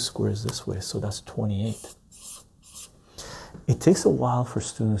 your 2 squares this way, so that's 28. It takes a while for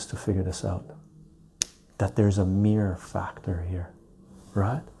students to figure this out, that there's a mirror factor here,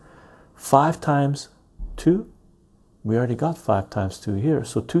 right? 5 times 2, we already got 5 times 2 here,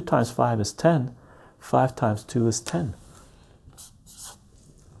 so 2 times 5 is 10, 5 times 2 is 10.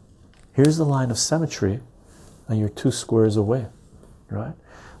 Here's the line of symmetry, and you're 2 squares away, right?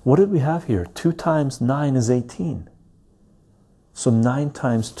 What did we have here? 2 times 9 is 18. So 9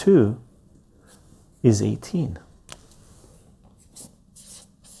 times 2 is 18.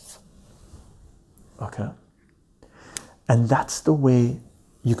 Okay? And that's the way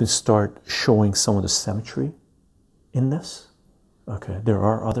you can start showing some of the symmetry in this. Okay, there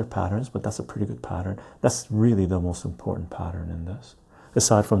are other patterns, but that's a pretty good pattern. That's really the most important pattern in this,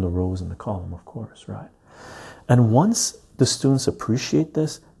 aside from the rows and the column, of course, right? And once the students appreciate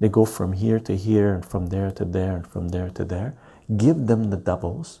this, they go from here to here and from there to there and from there to there. Give them the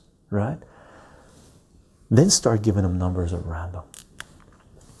doubles, right? Then start giving them numbers at random.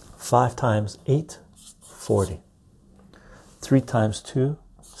 5 times 8, 40. 3 times 2,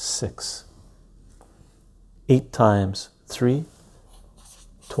 6. 8 times 3,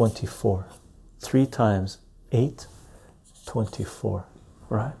 24. 3 times 8, 24,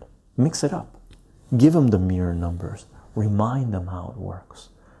 right? Mix it up. Give them the mirror numbers. Remind them how it works,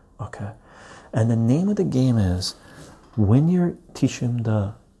 okay? And the name of the game is, when you're teaching them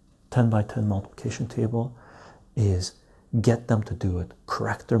the 10 by 10 multiplication table, is get them to do it.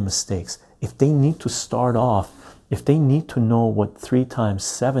 Correct their mistakes. If they need to start off, if they need to know what 3 times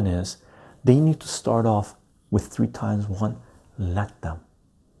 7 is, they need to start off with 3 times 1. Let them,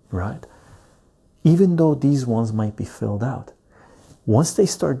 right? Even though these ones might be filled out. Once they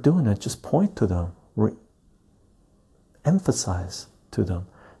start doing it, just point to them. Emphasize to them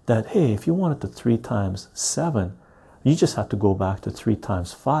that, hey, if you wanted to 3 times 7, you just have to go back to 3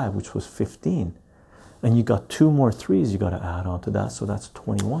 times 5, which was 15. And you got 2 more 3s you got to add on to that, so that's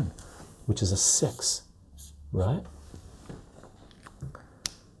 21, which is a 6, right?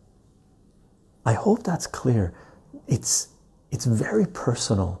 I hope that's clear. It's very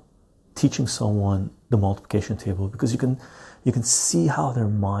personal teaching someone the multiplication table, because you can see how their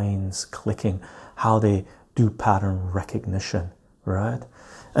minds clicking, how they do pattern recognition, right?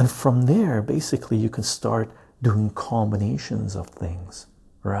 And from there, basically, you can start doing combinations of things,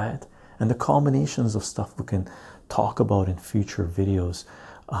 right? And the combinations of stuff we can talk about in future videos.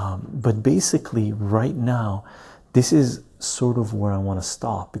 But basically, right now, this is sort of where I want to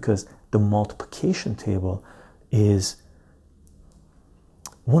stop, because the multiplication table is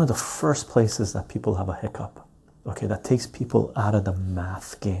one of the first places that people have a hiccup, okay, that takes people out of the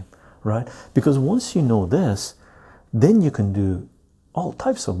math game, right? Because once you know this, then you can do all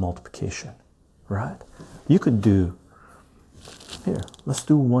types of multiplication, right? You could do, here, let's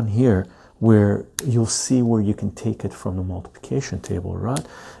do one here where you'll see where you can take it from the multiplication table, right?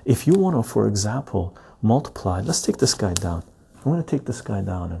 If you want to, for example, multiply, let's take this guy down. I'm going to take this guy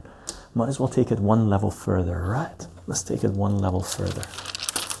down, and might as well take it one level further, right? Let's take it one level further.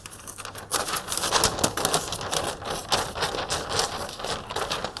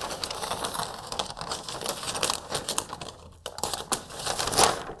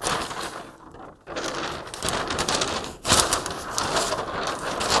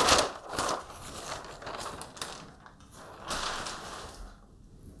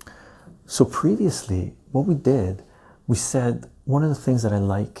 So previously, what we did, we said one of the things that I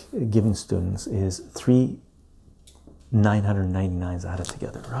like giving students is 3 999s added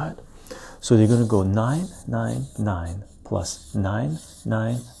together, right? So they're going to go 999 plus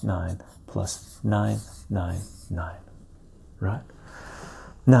 999 plus 999, right?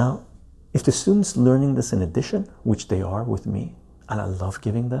 Now, if the student's learning this in addition, which they are with me, and I love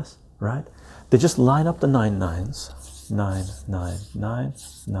giving this, right? They just line up the 9s, 9, 9, 9,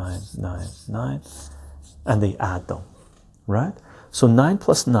 9, 9, 9, and they add them, right? So 9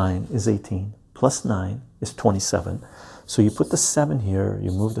 plus 9 is 18, plus 9 is 27. So you put the 7 here,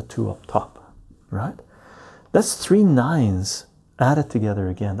 you move the 2 up top, right? That's 3 9s added together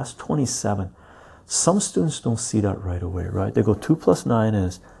again. That's 27. Some students don't see that right away, right? They go 2 plus 9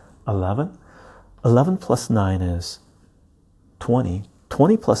 is 11. 11 plus 9 is 20.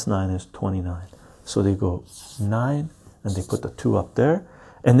 20 plus 9 is 29. So they go 9, and they put the 2 up there,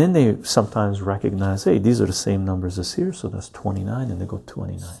 and then they sometimes recognize, hey, these are the same numbers as here, so that's 29, and they go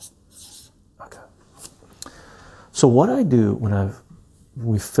 29. Okay. So what I do when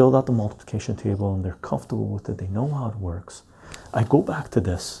we filled out the multiplication table and they're comfortable with it, they know how it works, I go back to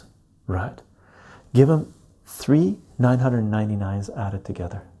this, right? Give them 3 999s added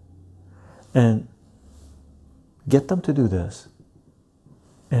together, and get them to do this,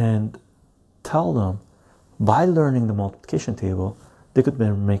 and tell them, by learning the multiplication table, they could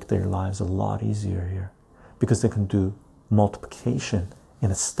then make their lives a lot easier here, because they can do multiplication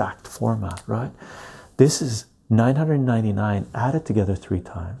in a stacked format, right? This is 999 added together 3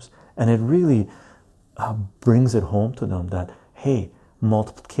 times, and it really brings it home to them that, hey,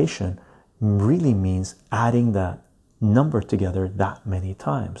 multiplication really means adding that number together that many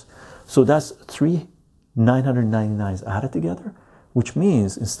times. So that's 3 999s added together, which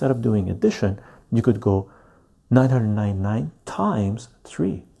means instead of doing addition, you could go 999 times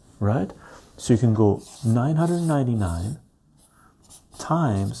 3, right? So you can go 999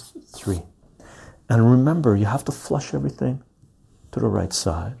 times 3. And remember, you have to flush everything to the right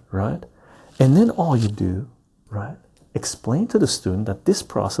side, right? And then all you do, right, explain to the student that this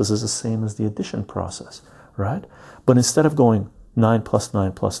process is the same as the addition process, right? But instead of going 9 plus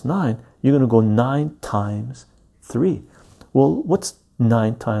 9 plus 9, you're going to go 9 times 3. Well, what's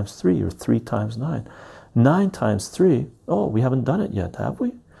 9 times 3, or 3 times 9? 9 times 3, oh, we haven't done it yet, have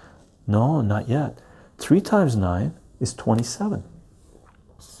we? No, not yet. 3 times 9 is 27.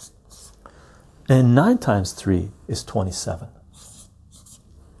 And 9 times 3 is 27.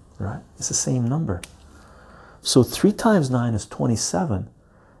 Right? It's the same number. So 3 times 9 is 27.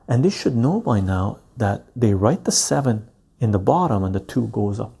 And they should know by now that they write the 7 in the bottom and the 2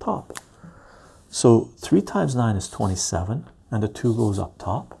 goes up top. So 3 times 9 is 27, and the 2 goes up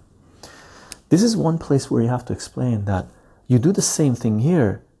top. This is one place where you have to explain that you do the same thing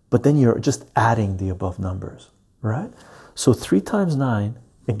here, but then you're just adding the above numbers, right? So 3 times 9,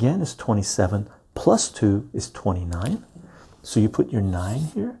 again, is 27, plus 2 is 29. So you put your 9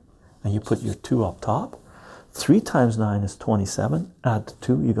 here, and you put your 2 up top. 3 times 9 is 27, add the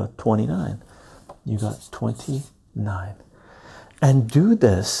 2, you got 29. You got 29. And do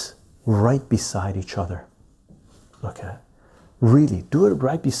this right beside each other. Okay, really do it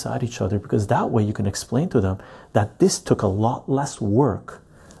right beside each other, because that way you can explain to them that this took a lot less work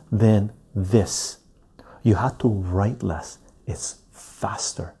than this. You had to write less, it's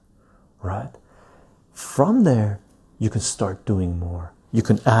faster, right? From there you can start doing more. You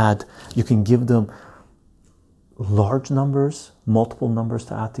can add, you can give them large numbers, multiple numbers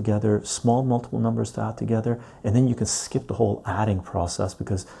to add together, small multiple numbers to add together, and then you can skip the whole adding process,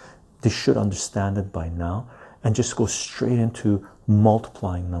 because they should understand it by now, and just go straight into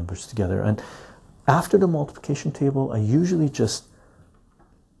multiplying numbers together. And after the multiplication table, I usually just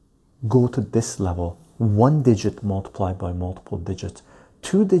go to this level: 1 digit multiplied by multiple digits.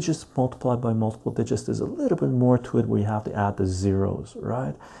 2 digits multiplied by multiple digits, there's a little bit more to it, where you have to add the zeros,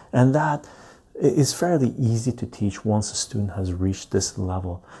 right? And that is fairly easy to teach once a student has reached this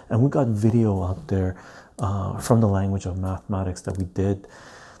level. And we got video out there from the language of mathematics that we did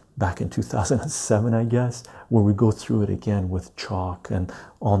back in 2007, I guess, where we go through it again with chalk and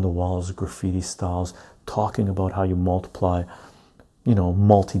on the walls, graffiti styles, talking about how you multiply, you know,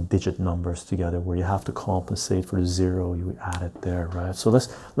 multi-digit numbers together, where you have to compensate for the zero, you add it there, right? So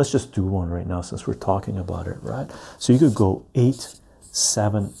let's just do one right now, since we're talking about it, right? So you could go 8,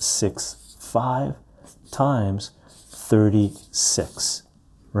 7, 6, 5 times 36,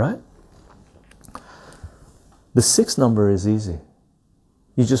 right? The 6 number is easy.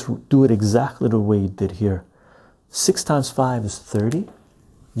 You just do it exactly the way you did here. 6 times 5 is 30.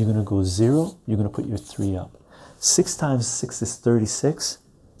 You're going to go 0. You're going to put your 3 up. 6 times 6 is 36.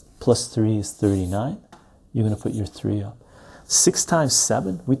 Plus 3 is 39. You're going to put your 3 up. 6 times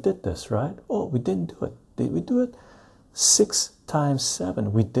 7, we did this, right? Oh, we didn't do it. Did we do it? 6 times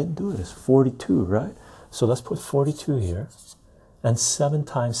 7, we didn't do it. It's 42, right? So let's put 42 here. And 7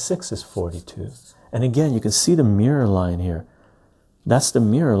 times 6 is 42. And again, you can see the mirror line here. That's the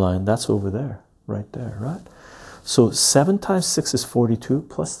mirror line, that's over there, right there, right? So 7 times 6 is 42,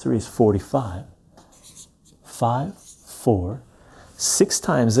 plus 3 is 45. 5, 4. 6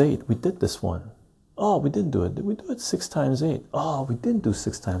 times 8, we did this one. Oh, we didn't do it. Did we do it 6 times 8? Oh, we didn't do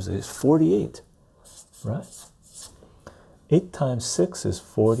 6 times 8. It's 48, right? 8 times 6 is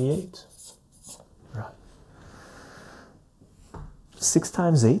 48, right? 6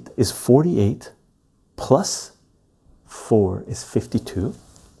 times 8 is 48, plus 4 is 52,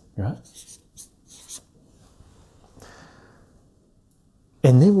 right?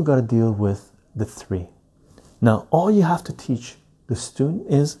 And then we got to deal with the 3. Now, all you have to teach the student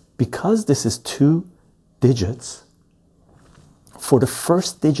is, because this is 2 digits, for the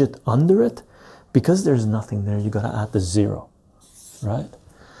first digit under it, because there's nothing there, you got to add the 0, right?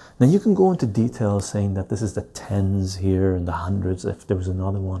 Now you can go into detail saying that this is the tens here and the hundreds if there was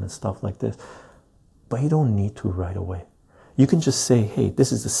another one and stuff like this, but you don't need to right away. You can just say, hey,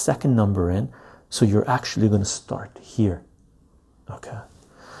 this is the second number in, so you're actually going to start here. Okay,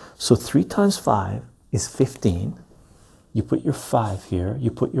 so 3 times 5 is 15. You put your 5 here,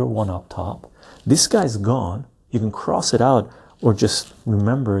 you put your 1 up top. This guy's gone. You can cross it out, or just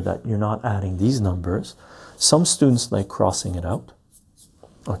remember that you're not adding these numbers. Some students like crossing it out.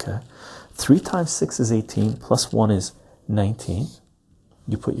 Okay, 3 times 6 is 18, plus 1 is 19.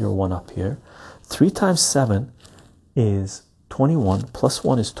 You put your 1 up here. 3 times 7 is 21, plus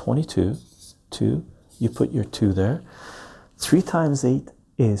 1 is 22. 2, you put your 2 there. 3 times 8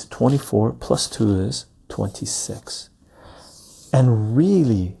 is 24, plus 2 is 26. And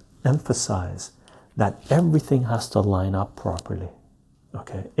really emphasize that everything has to line up properly.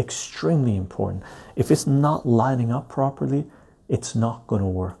 Okay, extremely important. If it's not lining up properly, it's not going to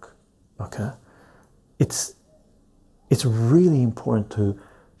work. Okay, it's really important to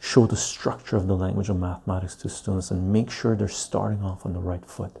show the structure of the language of mathematics to students and make sure they're starting off on the right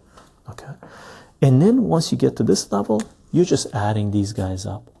foot. Okay, and then once you get to this level, you're just adding these guys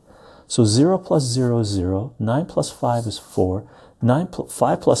up. So 0 plus 0 is 0, 9 plus 5 is 4,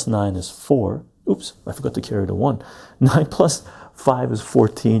 5 plus 9 is 4. Oops, I forgot to carry the 1. 9 plus 5 is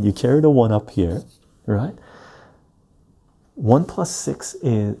 14. You carry the 1 up here, right? 1 plus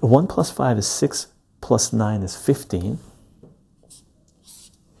 5 is 6, plus 9 is 15.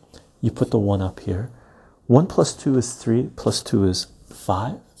 You put the 1 up here. 1 plus 2 is 3, plus 2 is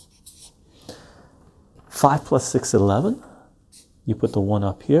 5. 5 plus 6 is 11. You put the 1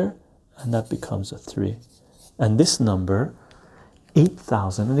 up here, and that becomes a 3. And this number,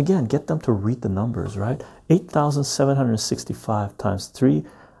 8,000, and again, get them to read the numbers, right? 8,765 times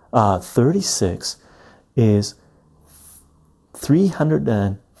 36 is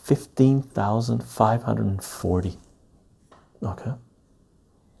 315,540. Okay,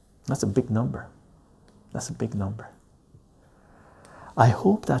 that's a big number. That's a big number. I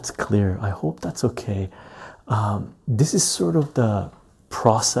hope that's clear. I hope that's okay. This is sort of the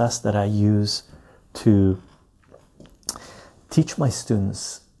process that I use to teach my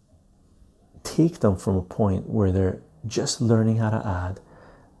students, take them from a point where they're just learning how to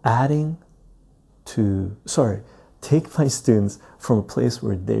take my students from a place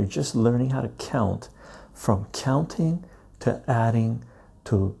where they're just learning how to count, from counting to adding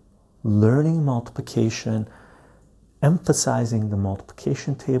to learning multiplication, emphasizing the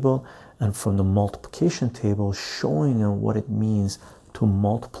multiplication table, and from the multiplication table showing them what it means to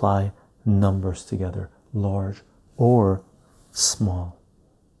multiply numbers together, large or small.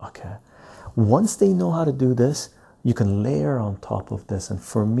 Okay, once they know how to do this, you can layer on top of this. And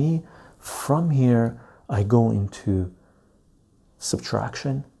for me, from here I go into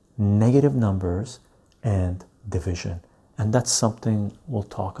subtraction, negative numbers, and division, and that's something we'll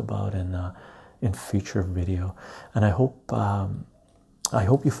talk about in future video. And I hope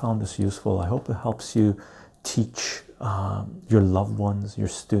you found this useful. I hope it helps you teach your loved ones, your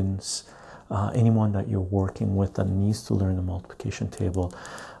students, anyone that you're working with that needs to learn the multiplication table,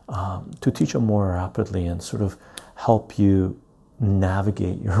 to teach them more rapidly and sort of help you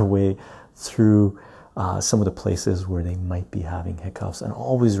navigate your way through some of the places where they might be having hiccups. And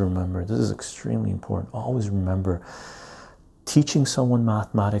always remember, this is extremely important, always remember, teaching someone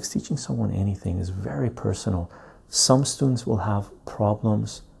mathematics, teaching someone anything is very personal. Some students will have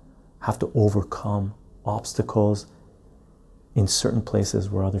problems, have to overcome obstacles in certain places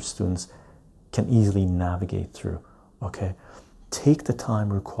where other students can easily navigate through. Okay, take the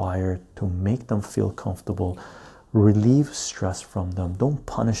time required to make them feel comfortable, relieve stress from them. Don't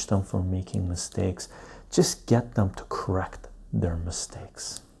punish them for making mistakes, just get them to correct their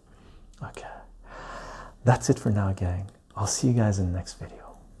mistakes. Okay, that's it for now, gang. I'll see you guys in the next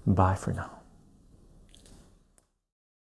video. Bye for now.